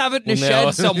 back? we just have it in a Well, now-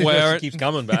 shed somewhere. She keeps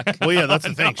coming back. Well, yeah, that's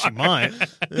the thing. She might.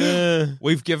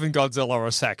 We've given Godzilla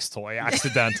a sex toy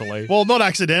accidentally. Well, not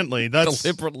accidentally. That's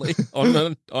Deliberately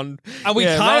on And we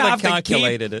yeah, kind of rather have to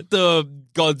calculated keep it. the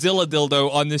Godzilla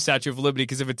dildo on the Statue of Liberty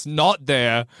because if it's not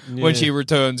there when she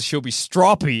returns, she'll be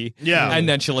stroppy. Yeah. And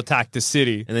then she'll attack the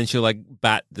city. And then she'll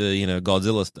bat the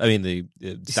Godzilla. I mean the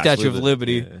Statue of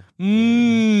Liberty. Yeah.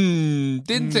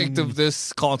 Didn't think of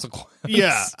this consequence.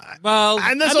 yeah. Well,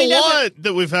 And there's I mean, a lot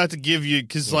that we've had to give you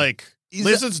because,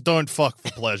 lizards don't fuck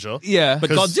for pleasure. Yeah. but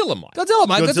 'Cause Godzilla might. Godzilla,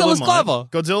 man. Godzilla's might. clever.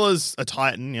 Godzilla's a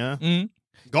titan, yeah. Mm.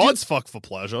 Gods fuck for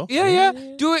pleasure. Yeah.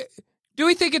 Do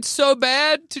we think it's so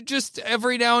bad to just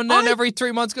every now and then, every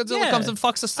 3 months, Godzilla Yeah. comes and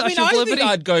fucks the I mean, Statue of I Liberty? think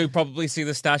I'd go probably see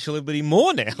the Statue of Liberty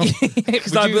more now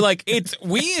because I'd be like, it's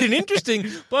weird and interesting.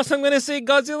 Plus, I'm going to see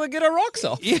Godzilla get a rocks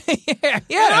off. yeah. And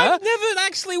I've never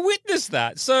actually witnessed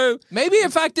that. So Maybe, in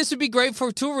fact, this would be great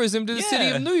for tourism to the city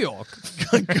Yeah. of New York.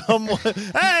 Come watch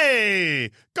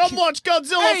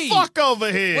Godzilla Hey! fuck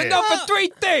over here. We're known for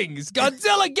 3 things: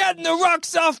 Godzilla getting the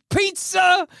rocks off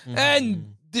pizza and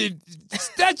the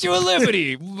Statue of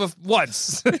Liberty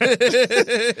once.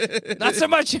 Not so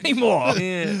much anymore.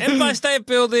 Empire State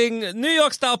Building, New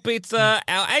York style pizza,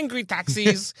 our angry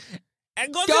taxis,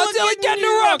 And Godzilla getting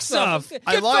the rocks off. Good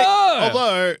I for like, her.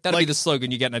 although That'll like, be the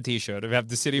slogan you get in a T-shirt. If you have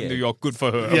the city of New York, good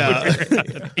for her. Yeah,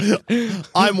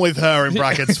 I'm with her in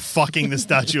brackets. Fucking the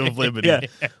Statue of Liberty.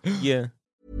 Yeah.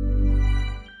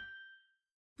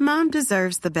 Mom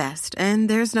deserves the best, and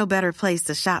there's no better place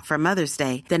to shop for Mother's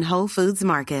Day than Whole Foods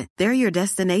Market. They're your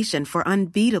destination for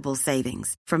unbeatable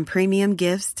savings, from premium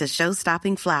gifts to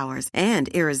show-stopping flowers and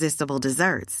irresistible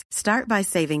desserts. Start by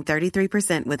saving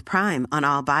 33% with Prime on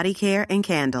all body care and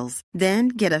candles. Then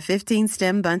get a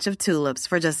 15-stem bunch of tulips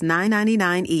for just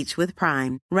 $9.99 each with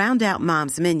Prime. Round out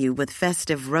Mom's menu with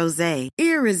festive rosé,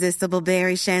 irresistible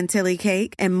berry chantilly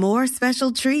cake, and more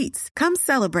special treats. Come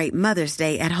celebrate Mother's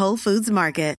Day at Whole Foods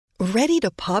Market. Ready to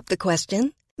pop the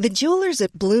question? The jewelers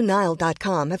at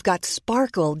BlueNile.com have got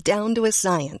sparkle down to a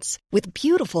science with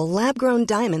beautiful lab-grown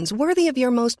diamonds worthy of your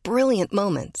most brilliant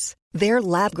moments. Their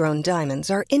lab-grown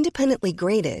diamonds are independently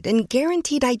graded and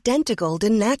guaranteed identical to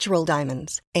natural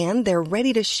diamonds, and they're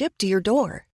ready to ship to your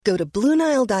door. Go to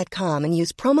BlueNile.com and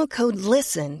use promo code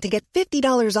LISTEN to get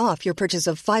 $50 off your purchase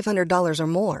of $500 or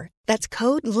more. That's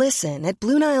code LISTEN at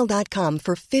BlueNile.com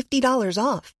for $50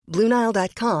 off.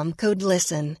 BlueNile.com, code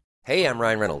LISTEN. Hey, I'm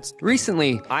Ryan Reynolds.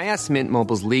 Recently, I asked Mint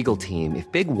Mobile's legal team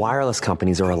if big wireless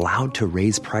companies are allowed to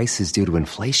raise prices due to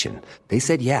inflation. They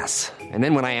said yes. And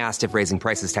then when I asked if raising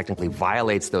prices technically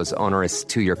violates those onerous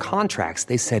 2-year contracts,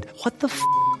 they said, "What the f***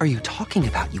 are you talking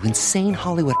about, you insane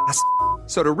Hollywood ass?"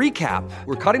 So to recap,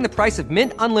 we're cutting the price of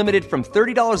Mint Unlimited from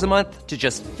 $30 a month to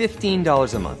just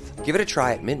 $15 a month. Give it a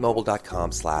try at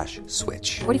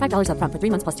mintmobile.com/switch. $45 up front for 3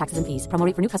 months plus taxes and fees. Promo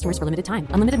rate for new customers for limited time.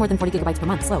 Unlimited more than 40 gigabytes per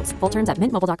month. Slows full terms at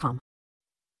mintmobile.com.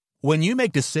 When you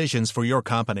make decisions for your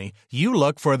company, you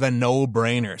look for the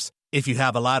no-brainers. If you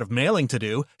have a lot of mailing to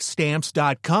do,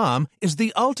 Stamps.com is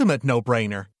the ultimate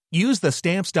no-brainer. Use the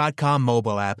Stamps.com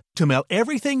mobile app to mail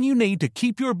everything you need to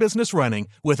keep your business running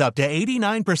with up to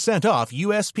 89% off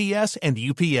USPS and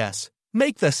UPS.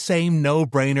 Make the same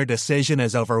no-brainer decision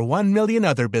as over 1 million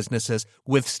other businesses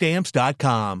with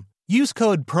Stamps.com. Use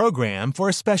code PROGRAM for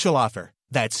a special offer.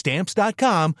 That's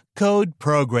Stamps.com, code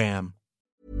PROGRAM.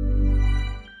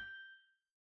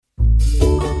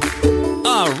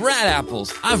 Rat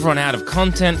apples, I've run out of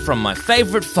content from my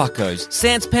favorite fuckos,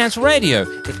 Sans Pants Radio.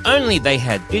 If only they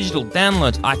had digital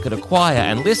downloads I could acquire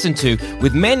and listen to,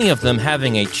 with many of them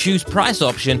having a choose price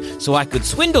option so I could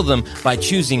swindle them by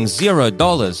choosing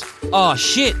 $0. Oh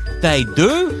shit, they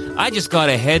do? I just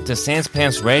gotta head to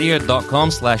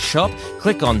sanspantsradio.com/shop,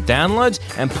 click on downloads,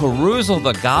 and peruse all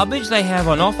the garbage they have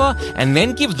on offer, and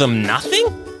then give them nothing?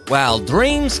 Well,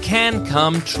 dreams can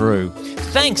come true.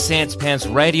 Thanks,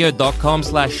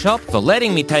 sanspantsradio.com/shop for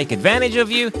letting me take advantage of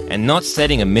you and not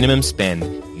setting a minimum spend.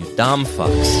 You dumb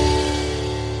fucks.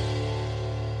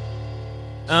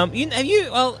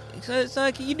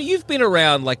 You've been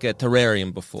around like a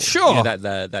terrarium before. Sure. You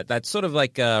know, that sort of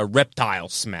like a reptile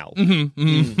smell.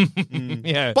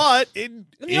 Yeah. But in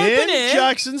open air.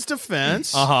 Jackson's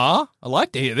defense, I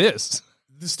like to hear this.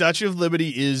 the Statue of Liberty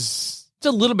is... It's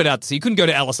a little bit out to sea. You couldn't go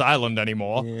to Ellis Island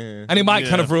anymore. Yeah. And it might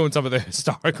kind of ruin some of the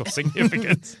historical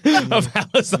significance of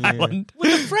Ellis Island.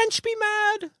 Would the French be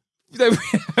mad?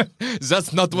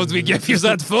 That's not what we gave you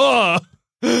that for.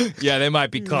 Yeah, they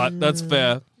might be caught. That's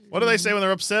fair. What do they say when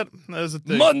they're upset? There's a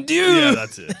thing. Mon Dieu! Yeah,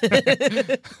 that's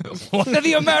it. What are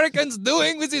the Americans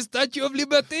doing with the Statue of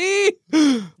Liberty?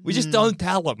 We just don't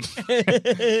tell them.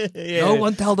 No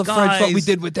one tell the French what we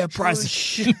did with their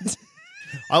president.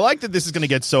 I like that this is going to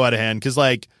get so out of hand because,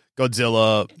 like,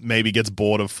 Godzilla maybe gets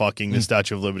bored of fucking the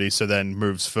Statue of Liberty, so then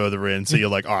moves further in. So you're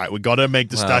like, all right, we got to make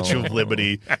the Statue of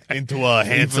Liberty into a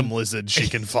handsome lizard she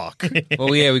can fuck.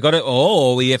 Well, yeah, we got to,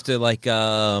 or we have to like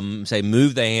say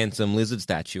move the handsome lizard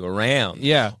statue around.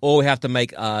 Yeah. Or we have to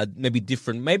make maybe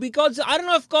different. Maybe Godzilla. I don't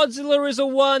know if Godzilla is a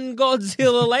one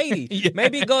Godzilla lady. Yeah.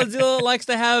 Maybe Godzilla likes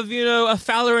to have a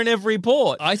fella in every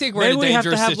port. I think we're in a dangerous we have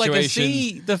to have situation. like a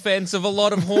sea defense of a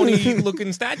lot of horny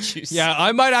looking statues. Yeah,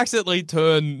 I might accidentally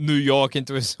turn New York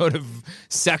into a sort of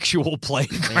sexual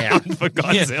playground for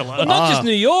Godzilla. Yeah. Well, not just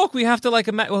New York. We have to like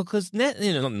because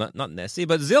not Nessie,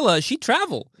 but Zilla. She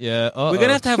travel. Yeah, we're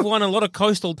gonna have to have one in a lot of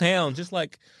coastal towns, just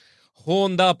like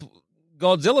horned up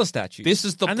Godzilla statues. This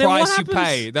is the price you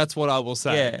pay. That's what I will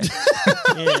say.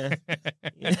 Yeah,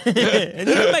 and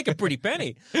you can make a pretty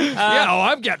penny.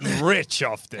 I'm getting rich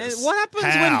off this. And what happens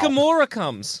when Gamora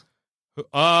comes?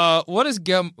 What is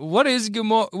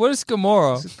Gamora?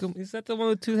 Is that the one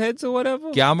with two heads or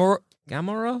whatever? Gamora.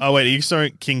 Oh wait, are you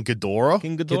saying King Ghidorah?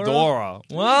 King Ghidorah.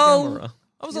 Well, Gamora.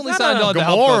 I was only signed on to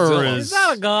help Godzilla. Is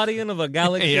that a guardian of a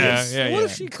galaxy? Yeah. What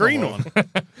if she green one?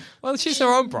 Well, she's her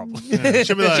own problem. Yeah,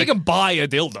 she'll be like, she can buy a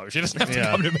dildo. She doesn't have to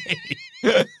come to me.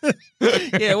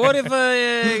 Yeah, what if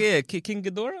King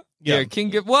Ghidorah? Yeah,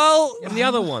 King. Well, And the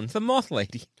other one, the Moth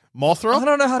Lady. Mothra? I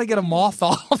don't know how to get a moth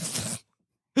off.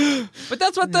 But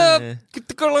that's what the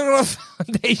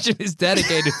Foundation is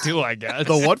dedicated to, I guess.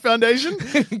 The what foundation?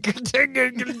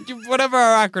 Whatever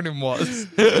our acronym was.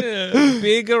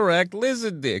 Big erect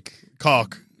lizard dick.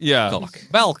 Cock. Yeah. Belk.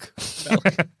 Belk.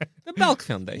 The Belk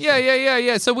Foundation.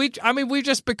 Yeah. So we've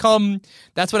just become,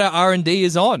 that's what our R&D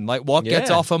is on. Like, what gets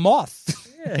Yeah. off a moth?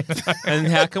 And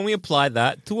how can we apply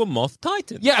that to a moth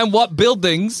titan? Yeah, and what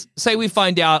buildings, say we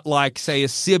find out, like, say a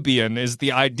Sibian is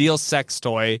the ideal sex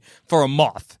toy for a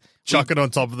moth. Chuck it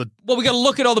on top of the... Well, we got to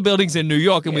look at all the buildings in New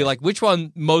York and be like, which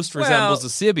one most resembles a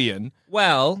Sibian?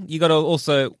 Well, you got to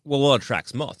also, what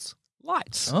attracts moths?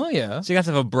 Lights. Oh, yeah. So you have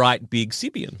to have a bright, big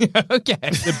Sibian. Okay.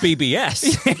 The BBS.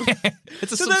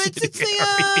 It's a So it's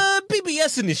the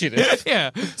BBS initiative.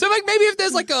 Yeah. So like maybe if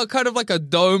there's like a kind of like a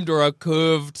domed or a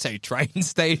curved, say, train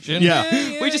station.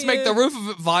 Yeah. We just make the roof of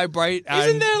it vibrate and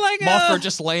Isn't there like Mothra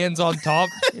just lands on top.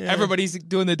 Everybody's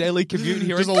doing the daily commute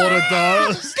here. Just a lot of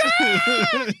dogs.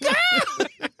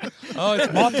 Oh, it's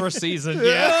Mothra season.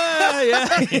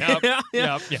 Yeah. Yep.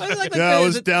 Yeah, I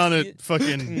was down at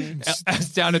fucking...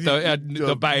 It's down at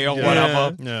the bay or Yeah.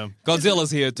 whatever. Yeah.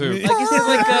 Godzilla's here too. Like, is there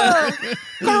like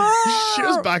She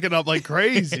was backing up like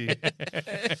crazy.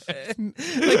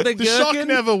 the The shock gherkin?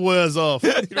 never wears off.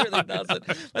 It really doesn't.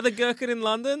 Like the gherkin in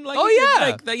London. Like, Oh, you could, yeah.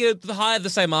 like, they hire the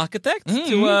same architect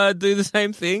to do the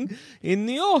same thing in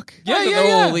New York. Yeah, Like,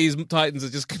 yeah. all these titans are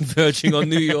just converging on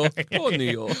New York. Poor New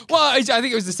York. Well, I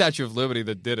think it was the Statue of Liberty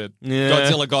that did it. Yeah.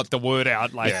 Godzilla got the word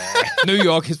out. Like, New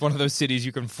York is one of those cities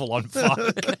you can full on fuck.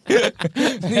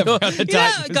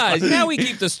 Guys, now we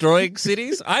keep destroying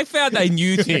cities. I found a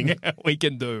new thing. we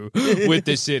can do with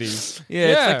the cities.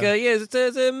 Yeah, it's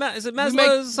a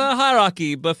Maslow's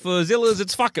hierarchy, but for Zillas,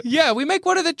 it's fuck it. Yeah, we make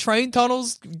one of the train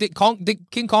tunnels.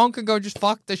 King Kong can go just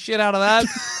fuck the shit out of that.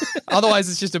 Otherwise,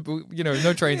 it's just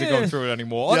no trains are going through it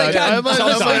anymore. Yeah, They can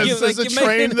sometimes. there's a Like,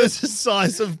 train that's the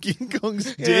size of King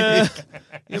Kong's dick. Yeah.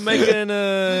 You're making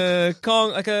a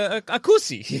Kong like a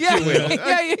kusi. Yeah.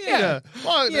 Yeah.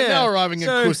 Well, they're Yeah. now arriving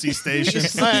So- at Pussy Station.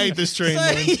 I hate this train. So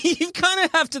man. you kind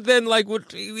of have to then not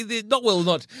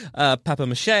papier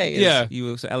mache, as Yeah.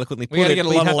 you so eloquently put We got to it. get a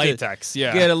but you lot of have to latex.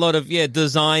 Yeah. Get a lot of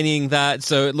designing that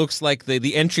so it looks like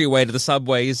the entryway to the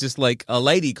subway is just like a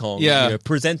Lady Kong, Yeah.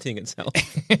 presenting itself.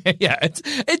 Yeah.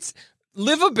 It's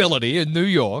livability in New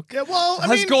York Yeah, well, I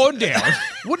has mean, gone down.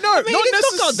 well, no, I mean,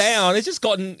 it's not gone down; it's just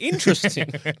gotten interesting.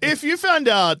 If you found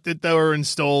out that they were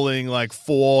installing like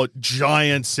 4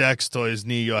 giant sex toys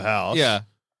near your house, Yeah.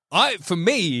 For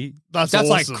me, That's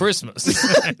like awesome. Christmas.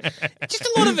 Just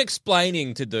a lot of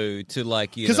explaining to do to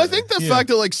because I think the fact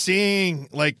of like seeing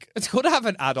like It's good to have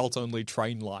an adult-only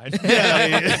train line. to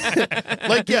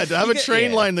have a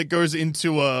train line that goes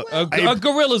into a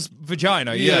gorilla's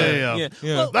vagina. yeah.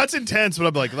 Well, That's intense, but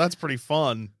I'm like, that's pretty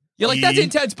fun. You're like, that's Yeah.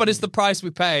 intense, but it's the price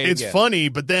we pay. It's funny,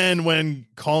 but then when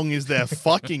Kong is there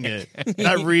fucking it,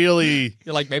 that really,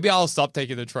 You're like, maybe I'll stop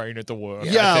taking the train at the work.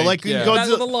 yeah, I think. like yeah.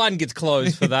 Godzilla- the line gets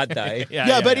closed for that day.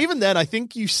 yeah, but even then, I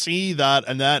think you see that,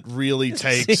 and that really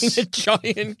takes. Seeing a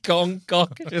giant Kong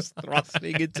cock just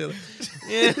thrusting into the...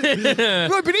 Yeah.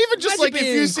 No, but even just like if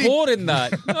you see, caught in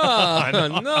that.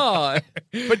 Oh, no.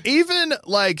 but even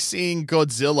like seeing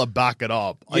Godzilla back it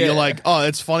up, Yeah. you're like, oh,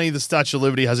 it's funny. The Statue of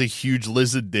Liberty has a huge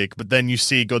lizard dick, but then you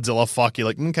see Godzilla fuck, you're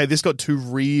like, okay, this got too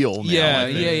real. Now, Yeah,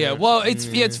 I think. yeah. Well,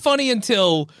 it's funny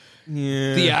until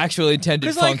the actual intended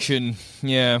 'Cause, like- function.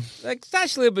 Yeah. Like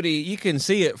Statue of Liberty, you can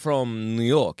see it from New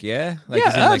York, yeah? Like, Yeah,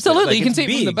 as in, like, absolutely. You can it's see it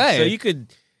from the big, bay. So you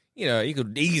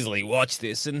could easily watch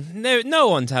this and no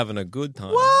one's having a good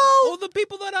time. Well- All the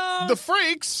people that are... The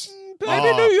freaks.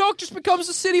 Maybe New York just becomes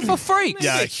a city for freaks.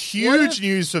 Yeah, huge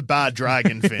news for Bad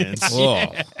Dragon fans.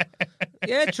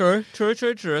 Yeah, true.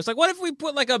 It's like, what if we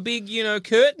put like a big,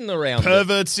 curtain around it?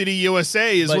 Pervert City,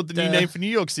 USA is But, what the new name for New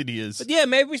York City is. But yeah,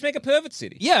 maybe we should make a pervert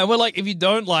city. Yeah, we're like, if you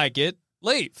don't like it,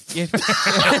 leave. Yeah.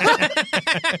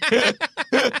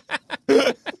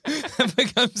 That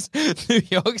becomes New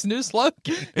York's new slogan.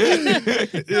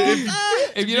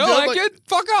 If you don't like it,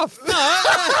 fuck off.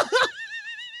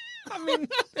 I mean,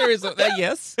 there is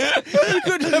yes. You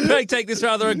could take this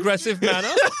rather aggressive manner.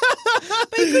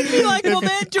 But you could be like, well,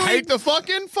 they're doing... Hate the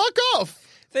fucking fuck off.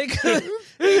 They could...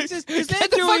 It's just, 'cause they're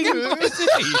doing... You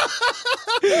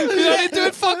don't do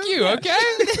it, fuck you, okay?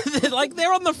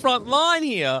 They're on the front line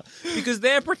here because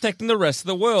they're protecting the rest of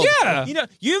the world. Yeah.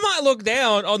 You might look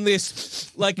down on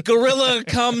this, like, gorilla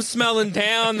cum smelling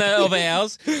town of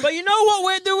ours, but you know what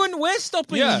we're doing? We're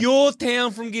stopping Yeah. your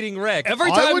town from getting wrecked.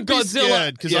 Every I time would be Godzilla...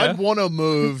 scared because I'd want to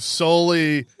move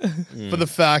solely for the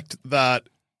fact that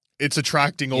it's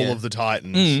attracting all of the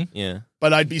Titans. Yeah.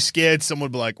 But I'd be scared someone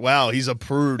would be like, wow, he's a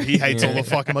prude. He hates all the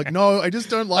fucking... I'm like, no, I just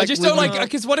don't like... I just don't like...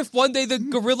 Because what if one day the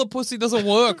gorilla pussy doesn't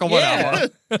work or whatever?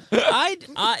 If I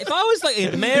was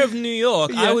like mayor of New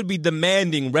York, I would be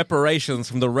demanding reparations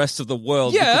from the rest of the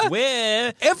world. Yeah. Because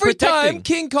we're Every protecting. time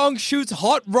King Kong shoots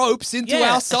hot ropes into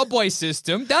Yeah. our subway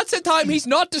system, that's the time he's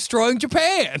not destroying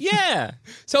Japan. Yeah.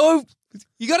 So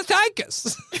you got to thank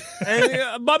us.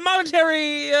 But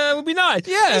monetary would be nice.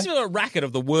 Yeah. He's a racket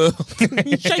of the world.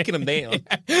 You're shaking them down.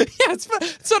 It's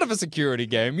sort of a security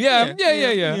game. Yeah.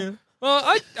 Well,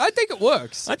 I think it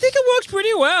works. I think it works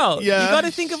pretty well. Yeah. You got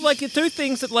to think of like two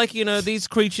things that like, you know, these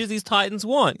creatures, these Titans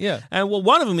want. Yeah. And well,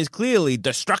 one of them is clearly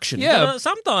destruction. Yeah. But,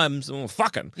 sometimes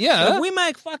fucking. Yeah. So if we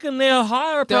make fucking their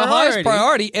higher Their priority. highest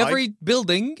priority. Every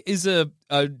building is a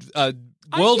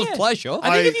world of pleasure.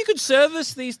 I think if you could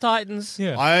service these Titans.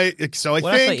 Yeah. I What else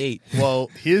they think... eat? Well,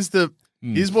 here's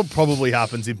what probably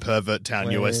happens in Pervert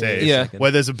Town, USA. Yeah. Where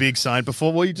there's a big sign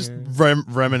before. Well, you just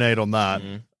ruminate on that.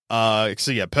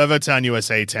 So yeah, Pervert Town,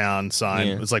 USA town sign.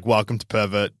 Yeah. It's like, welcome to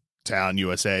Pervert Town,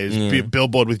 USA. There's a Yeah.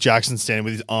 billboard with Jackson standing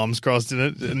with his arms crossed in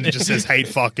it. And it just says, hate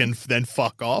fucking, then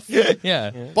fuck off.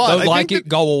 Yeah. But Don't I like think it,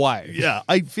 go away. Yeah,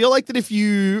 I feel like that if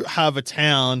you have a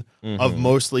town of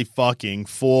mostly fucking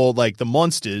for like the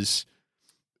monsters,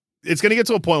 it's going to get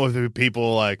to a point where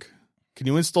people are like, can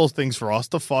you install things for us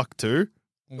to fuck too?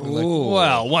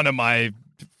 Well, one of my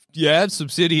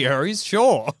subsidiaries,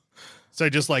 sure. So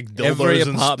just like dildos Every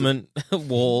and apartment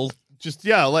wall. just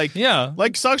like Yeah.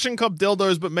 like suction cup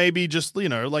dildos, but maybe just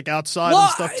like outside Well,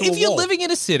 and stuff to if a you're wall. living in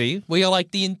a city where you're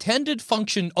like the intended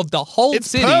function of the whole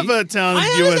It's city. Pervert Town, I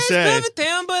USA. understand it's Pervert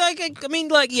Town, but I mean,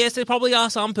 like, yes, there probably are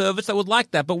some perverts that would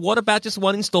like that. But what about just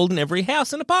one installed in every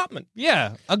house and apartment?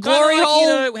 Yeah. A Kinda glory like, hole. You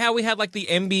know how we had like the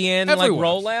MBN like Everywhere.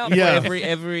 rollout. Yeah. Where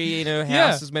every house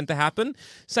Yeah. is meant to happen.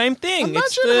 Same thing.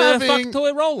 It's Imagine the having- fuck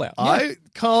toy rollout. I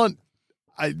can't.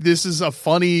 This is a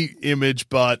funny image,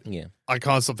 but Yeah. I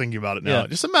can't stop thinking about it now. Yeah.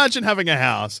 Just imagine having a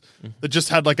house that just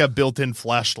had like a built-in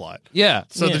flashlight. Yeah.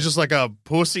 So Yeah. there's just like a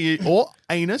pussy or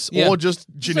anus Yeah. or just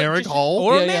generic hole.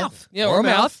 or a Yeah. mouth. Yeah, or a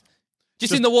mouth.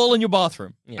 Just in the wall in your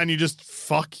bathroom. and you just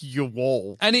fuck your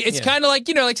wall. And it's Yeah. kind of like,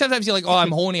 like sometimes you're like, oh,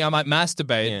 I'm horny, I might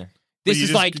masturbate. Yeah. This But you is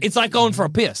just- like, it's like going for a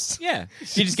piss. Yeah.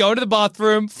 You just go into the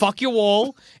bathroom, fuck your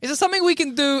wall. Is there something we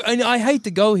can do? And I hate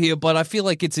to go here, but I feel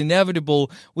like it's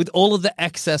inevitable with all of the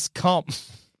excess cum.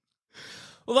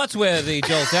 Well, that's where the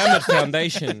Joel Sandwich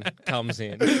Foundation comes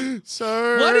in.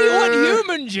 So What do you want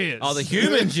human jizz? Oh, the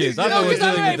human jizz. I No, thought we were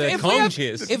because dealing with the if we Kong have-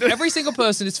 jizz. If every single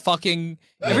person is fucking,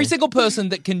 every single person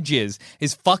that can jizz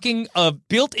is fucking a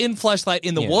built-in flashlight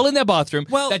in the Yeah. wall in their bathroom,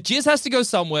 Well, that jizz has to go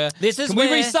somewhere. this is can we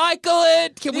where- recycle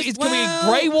it? Can we This- a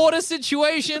well- grey water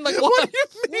situation? Like what? What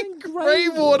do you mean grey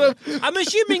water? I'm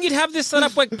assuming you'd have this set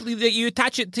up like that you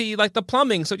attach it to like the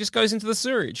plumbing, so it just goes into the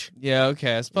sewage. Yeah,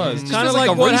 okay, I suppose. Just Kind of feels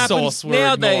like a what resource happens we're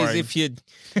nowadays ignoring. if you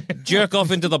jerk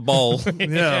off into the bowl.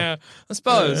 Yeah. I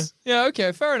suppose. Yeah,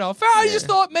 okay, fair enough. I just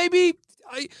thought maybe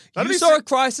you be saw a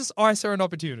crisis, I saw an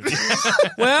opportunity.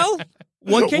 Well,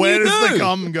 what can Where you does do? the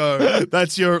cum go?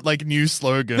 That's your like new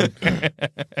slogan.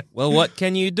 Well, what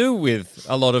can you do with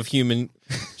a lot of human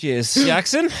jizz,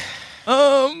 Jackson?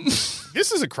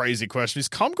 This is a crazy question. Is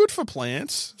cum good for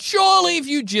plants? Surely if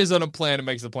you jizz on a plant, it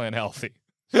makes the plant healthy.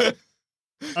 I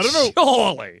don't know.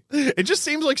 Surely. It just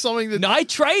seems like something that.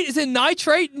 Nitrate? Is it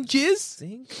nitrate in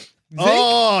jizz?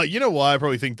 Oh, you know why I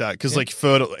probably think that? Because like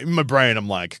in my brain, I'm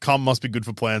like, cum must be good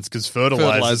for plants because fertilizer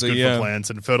is Fertilizer, good yeah. for plants,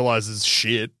 and fertilizer's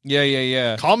shit.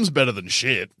 Yeah. Cum's better than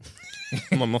shit.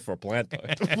 I'm not for a plant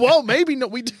though. Well, maybe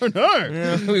not. We don't know.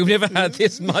 Yeah, we've never had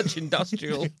this much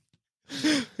industrial.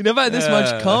 You never had this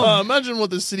much cum. Imagine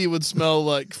what the city would smell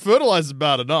like. Fertilizer's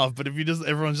bad enough, but if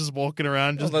everyone's just walking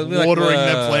around just Well, like, watering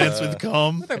their plants with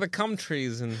cum. Like the cum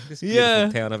trees in this Yeah.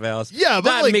 beautiful town of ours. Yeah, but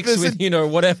that like, mixed there's with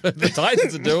whatever the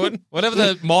Titans are doing. Whatever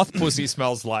the moth pussy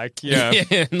smells like. Yeah.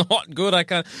 Yeah, not good. I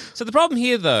can't. So the problem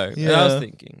here, though, that I was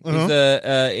thinking, is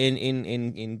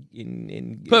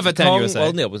in Pervert Town, Kong, USA.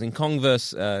 well, no, it was in Kong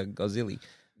vs. Godzilla.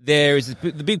 There is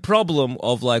the big problem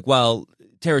of like, well,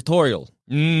 territorial.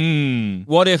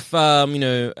 What if King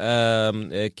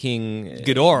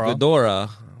Ghidorah?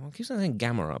 I keep saying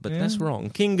Gamera, but that's wrong.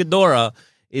 King Ghidorah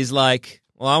is like,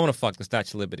 well, I want to fuck the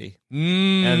Statue of Liberty,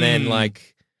 and then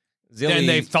like. Then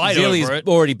they fight Zilly's over it.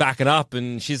 already backing up,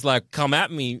 and she's like, "Come at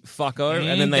me, fucko!"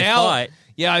 And then they Now- fight,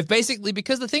 Yeah, I've basically,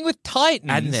 because the thing with Titans.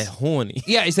 and they're horny.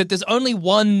 Yeah, is that there's only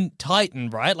one Titan,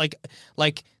 right? Like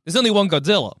there's only one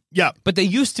Godzilla. Yeah. But there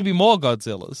used to be more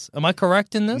Godzillas. Am I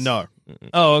correct in this? No.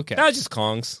 Oh, okay. That was just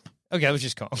Kongs. Okay, it was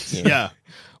just Kong. Yeah.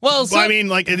 Well, But I mean,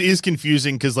 like, it is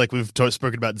confusing because, like, we've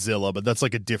spoken about Zilla, but that's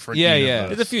like a different Yeah, universe.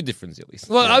 There's a few different Zillies.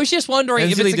 well, I was just wondering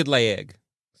And if Zilly it's did lay egg.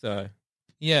 So.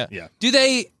 yeah. Yeah. Do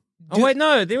they? Oh, wait,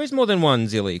 no. There is more than one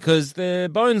Zilly because the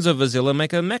bones of a Zilla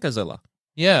make a Mechazilla.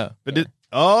 Yeah. But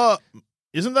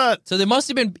isn't that... So there must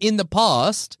have been in the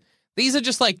past. These are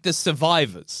just like the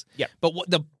survivors. Yeah. But what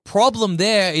the problem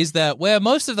there is that where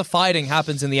most of the fighting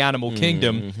happens in the animal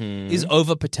kingdom is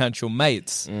over potential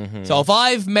mates. So if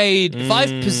I've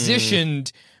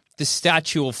positioned the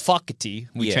statue of Fakati,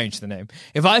 we changed the name.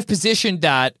 If I've positioned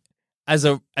that as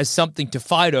something to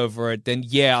fight over it, then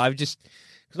I've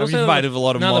invited a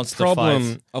lot of monster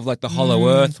problem fights. of like the Hollow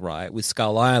Earth, right? With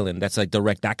Skull Island, that's like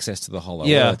direct access to the Hollow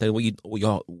Earth. And what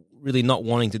you're really not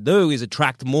wanting to do is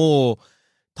attract more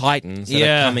Titans that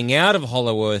are coming out of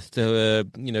Hollow Earth to,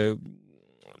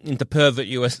 into Pervert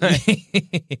USA.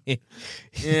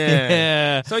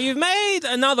 Yeah. So you've made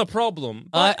another problem.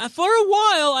 But for a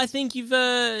while, I think you've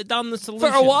done the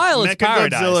solution. For a while, it's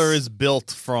paradise. Mechagodzilla is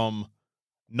built from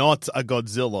not a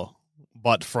Godzilla,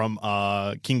 but from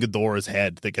King Ghidorah's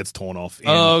head that gets torn off in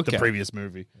the previous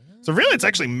movie. So really, it's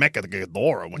actually Mecha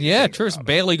Ghidorah. When you think true. It's about it.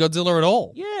 barely Godzilla at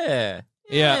all. Yeah.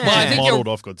 Yeah. Well, I think modeled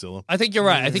off Godzilla. I think you're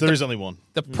right. I think there is only one.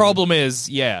 The problem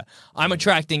is, I'm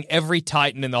attracting every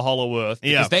Titan in the Hollow Earth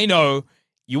because they know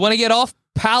you want to get off,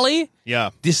 Pally? Yeah.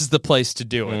 This is the place to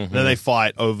do it. Then they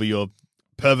fight over your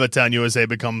Pervert Town USA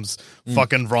becomes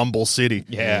fucking Rumble City.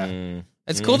 Yeah.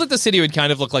 It's cool that the city would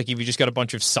kind of look like if you just got a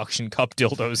bunch of suction cup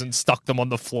dildos and stuck them on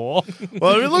the floor.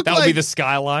 Well, it would look that would be the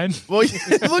skyline. Well,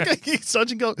 it look like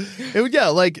suction cup. It would,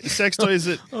 like sex toys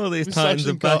that. All these Titans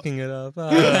are backing it up.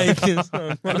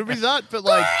 It would be that, but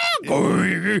like.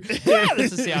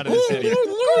 This is the sound of the city.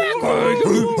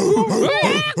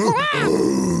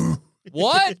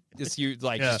 What? Just you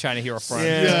just trying to hear a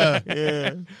friend.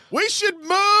 Yeah. We should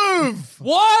move.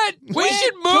 What? We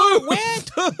should move. Where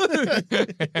to?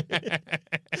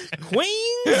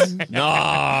 Queens? No.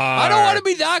 I don't want to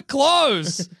be that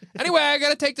close. Anyway, I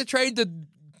got to take the train to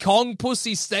Kong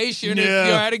Pussy Station if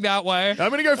you're heading that way. I'm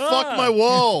going to go fuck my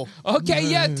wall.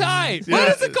 Okay, tight. Where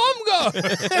does the com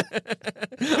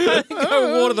go?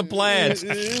 Go water the plants.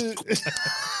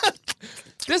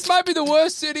 This might be the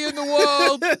worst city in the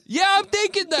world. Yeah, I'm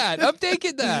thinking that.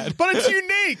 But it's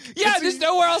unique. Yeah, there's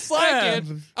nowhere else like it.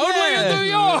 Only in New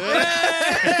York.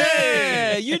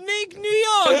 Yeah. Unique New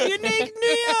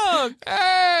York.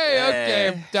 Hey,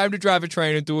 okay. Time to drive a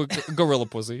train into a gorilla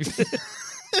pussy.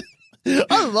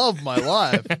 I love my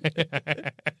life.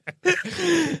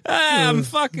 I'm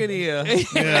fucking here.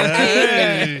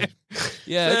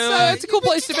 Yeah, it's a cool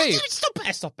place to be. Stop it.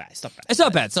 It's not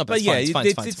bad. But It's fine.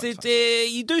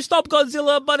 you do stop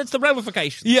Godzilla, but it's the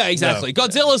ramifications. Yeah, exactly. No.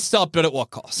 Godzilla's stopped, but at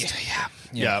what cost?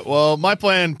 Yeah, well, my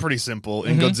plan, pretty simple.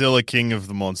 In Godzilla King of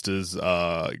the Monsters,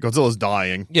 Godzilla's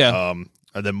dying. Yeah.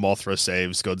 And then Mothra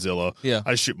saves Godzilla. Yeah.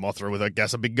 I shoot Mothra with, I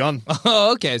guess, a big gun.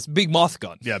 Oh, okay. It's a big moth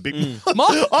gun. Yeah, big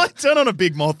moth. I turn on a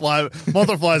big moth.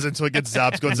 Mothra flies into it, gets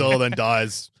zapped. Godzilla then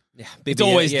dies. Yeah, it's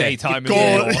always daytime.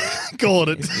 Call it.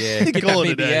 Yeah, call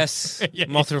it a day. BBS.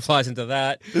 Mothra flies into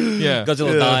that. Yeah.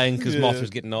 Godzilla dying because Mothra's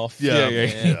getting off. Yeah.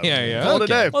 Okay. Call it a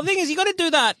day. Well, the thing is, you got to do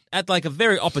that at like a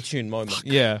very opportune moment.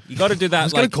 Yeah. You got to do that. I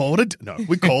was going to call it a... No,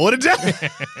 we call it a day.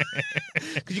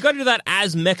 Because you got to do that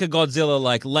as Mechagodzilla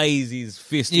like lays his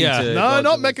fist into No, Godzilla.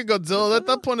 not Mechagodzilla. At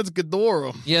that point, it's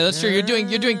Ghidorah. Yeah, that's true. You're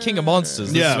doing King of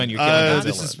Monsters. This is when you're killing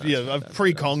Godzilla. I've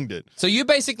pre-Konged it. So you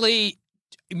basically...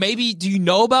 Maybe, do you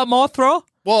know about Mothra?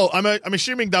 Well, I'm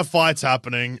assuming that fight's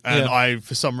happening, and I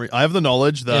have the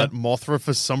knowledge that Mothra,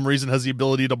 for some reason, has the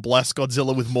ability to bless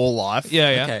Godzilla with more life.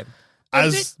 Yeah. Okay.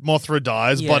 As Mothra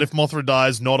dies, but if Mothra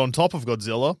dies not on top of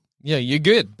Godzilla, yeah, you're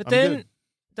good. But then good.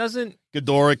 doesn't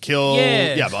Ghidorah kill?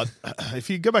 Yeah. But if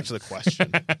you go back to the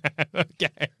question,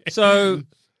 Okay. So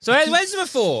as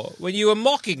before, when you were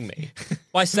mocking me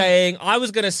by saying I was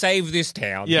going to save this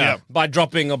town by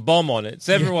dropping a bomb on it,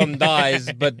 so everyone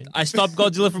dies, but I stopped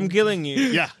Godzilla from killing you.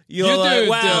 Yeah. You're like,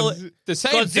 well, the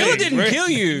same Godzilla thing. didn't kill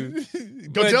you.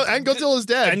 Godzilla's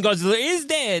dead. And Godzilla is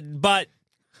dead, but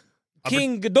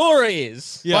King Ghidorah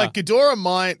is. Yeah. Like Ghidorah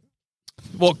might...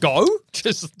 Well, go?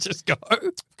 Just go?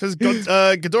 Because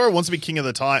Ghidorah wants to be king of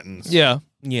the Titans. Yeah.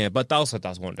 Yeah, but also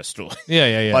does want to destroy.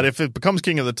 Yeah. But if it becomes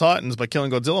king of the Titans by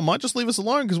killing Godzilla, it might just leave us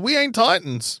alone because we ain't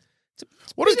Titans.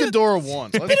 What does Ghidorah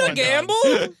want? Bit of a gamble.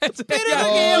 It's a bit of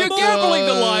a gamble. You're gambling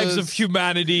the lives of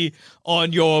humanity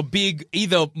on your big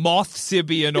either moth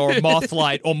Sibian or moth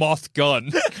light or moth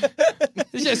gun.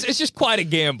 It's just quite a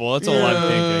gamble. That's all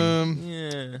I'm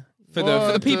thinking. for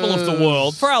the people of the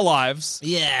world, for our lives.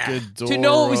 Yeah. To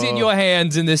know what was in your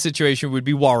hands in this situation would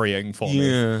be worrying for me.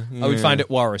 Yeah. I would find it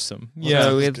worrisome.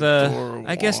 So with,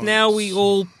 I guess now we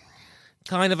all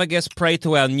kind of, pray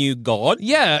to our new god.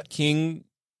 Yeah. King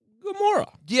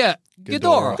Ghidorah. Yeah.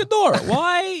 Ghidorah.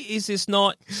 Why is this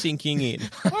not sinking in?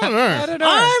 I don't know.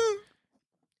 I'm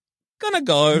gonna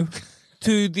go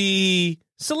to the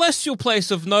celestial place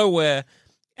of nowhere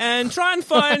and try and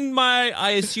find my,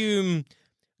 I assume,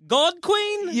 God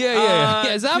Queen?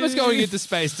 Yeah. Zama's going into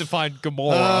space to find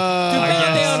Gamora. To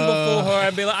bow down before her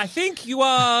and be like, I think you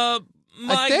are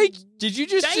did you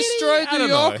just deity? destroy I New don't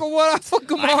York know. or what? I thought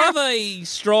Gamora. I have a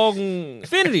strong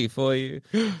affinity for you.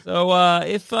 So,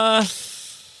 if,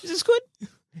 is this good?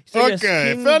 So, yes,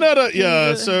 Okay, King- found out.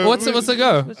 So What's the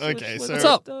go? Okay, so What's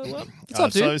up? What's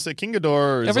up, dude? So King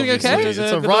Ghidorah is Everything okay? obviously-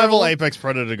 It's a Ghidorah- rival apex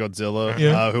predator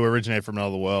Godzilla who originated from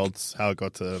another world. It's how it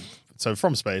got to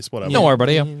from space, whatever. Don't worry,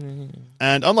 buddy. Yeah.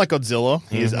 And unlike Godzilla,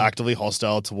 he is actively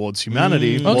hostile towards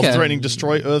humanity while Okay. threatening to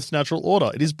destroy Earth's natural order.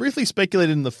 It is briefly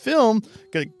speculated in the film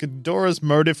that Ghidorah's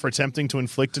motive for attempting to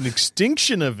inflict an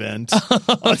extinction event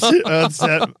onto Earth's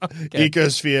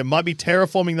ecosphere might be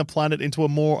terraforming the planet into a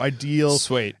more ideal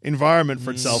environment for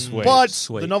itself. But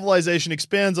the novelization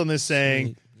expands on this,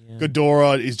 saying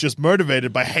Ghidorah is just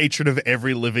motivated by hatred of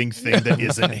every living thing that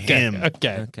isn't him.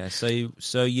 Okay. So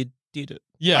you did it.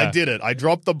 Yeah. I did it. I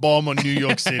dropped the bomb on New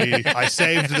York City. I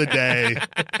saved the day.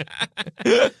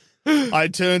 I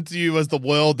turn to you as the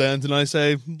world ends and I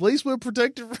say, at least we're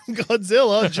protected from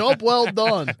Godzilla. Job well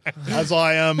done. As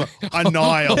I am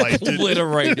annihilated.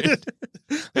 Obliterated.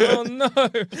 Oh no,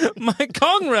 my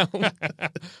Kong realm.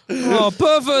 Oh,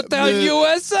 perfect down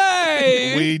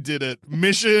USA. We did it.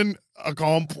 Mission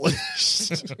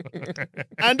accomplished.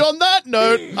 And on that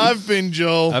note, I've been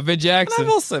Joel. I've been Jackson.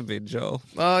 I've also been Joel.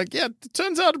 It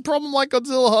turns out a problem like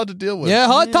Godzilla hard to deal with.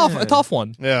 Yeah, a tough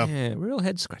one. Yeah. Yeah, real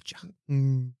head scratcher.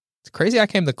 It's crazy I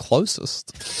came the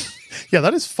closest. Yeah,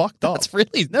 that is fucked up. That's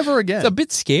really Never again. It's a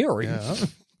bit scary. Yeah.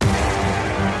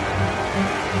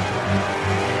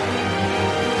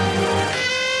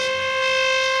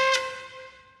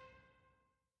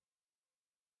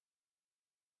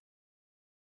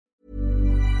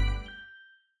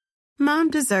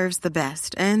 Mom deserves the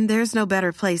best, and there's no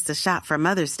better place to shop for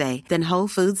Mother's Day than Whole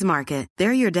Foods Market.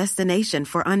 They're your destination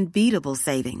for unbeatable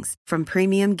savings, from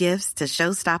premium gifts to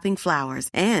show-stopping flowers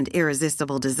and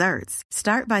irresistible desserts.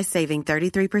 Start by saving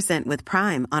 33% with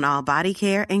Prime on all body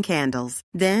care and candles.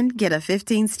 Then get a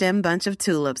 15-stem bunch of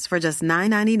tulips for just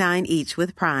 $9.99 each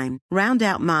with Prime. Round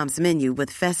out Mom's menu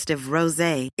with festive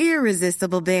rosé,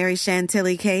 irresistible berry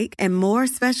chantilly cake, and more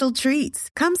special treats.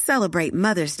 Come celebrate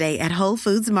Mother's Day at Whole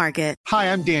Foods Market.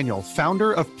 Hi, I'm Daniel,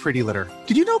 founder of Pretty Litter.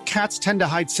 Did you know cats tend to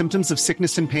hide symptoms of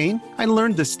sickness and pain? I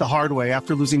learned this the hard way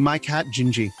after losing my cat,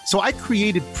 Gingy. So I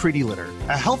created Pretty Litter,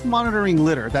 a health monitoring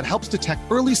litter that helps detect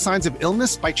early signs of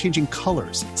illness by changing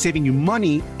colors, saving you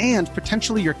money and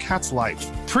potentially your cat's life.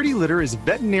 Pretty Litter is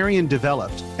veterinarian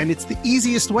developed, and it's the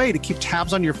easiest way to keep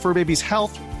tabs on your fur baby's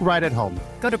health right at home.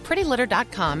 Go to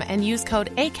prettylitter.com and use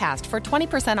code ACAST for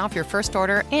 20% off your first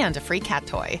order and a free cat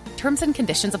toy. Terms and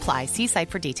conditions apply. See site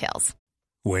for details.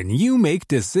 When you make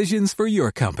decisions for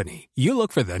your company, you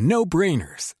look for the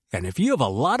no-brainers. And if you have a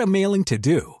lot of mailing to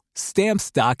do,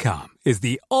 Stamps.com is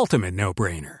the ultimate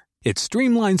no-brainer. It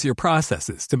streamlines your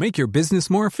processes to make your business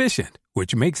more efficient,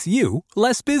 which makes you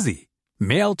less busy.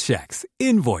 Mail checks,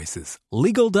 invoices,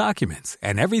 legal documents,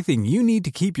 and everything you need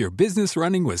to keep your business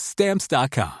running with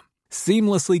Stamps.com.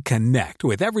 Seamlessly connect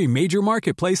with every major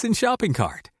marketplace and shopping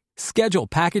cart. Schedule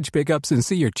package pickups and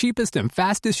see your cheapest and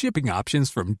fastest shipping options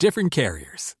from different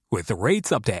carriers. With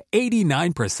rates up to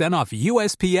 89% off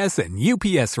USPS and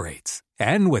UPS rates.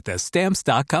 And with the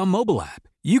Stamps.com mobile app,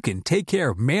 you can take care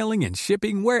of mailing and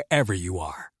shipping wherever you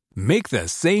are. Make the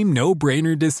same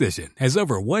no-brainer decision as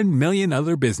over 1 million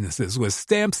other businesses with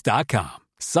Stamps.com.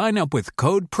 Sign up with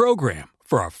code PROGRAM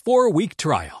for a 4-week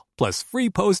trial, plus free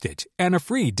postage and a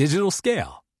free digital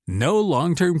scale. No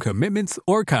long-term commitments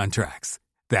or contracts.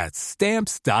 That's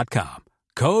Stamps.com.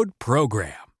 Code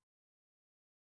PROGRAM.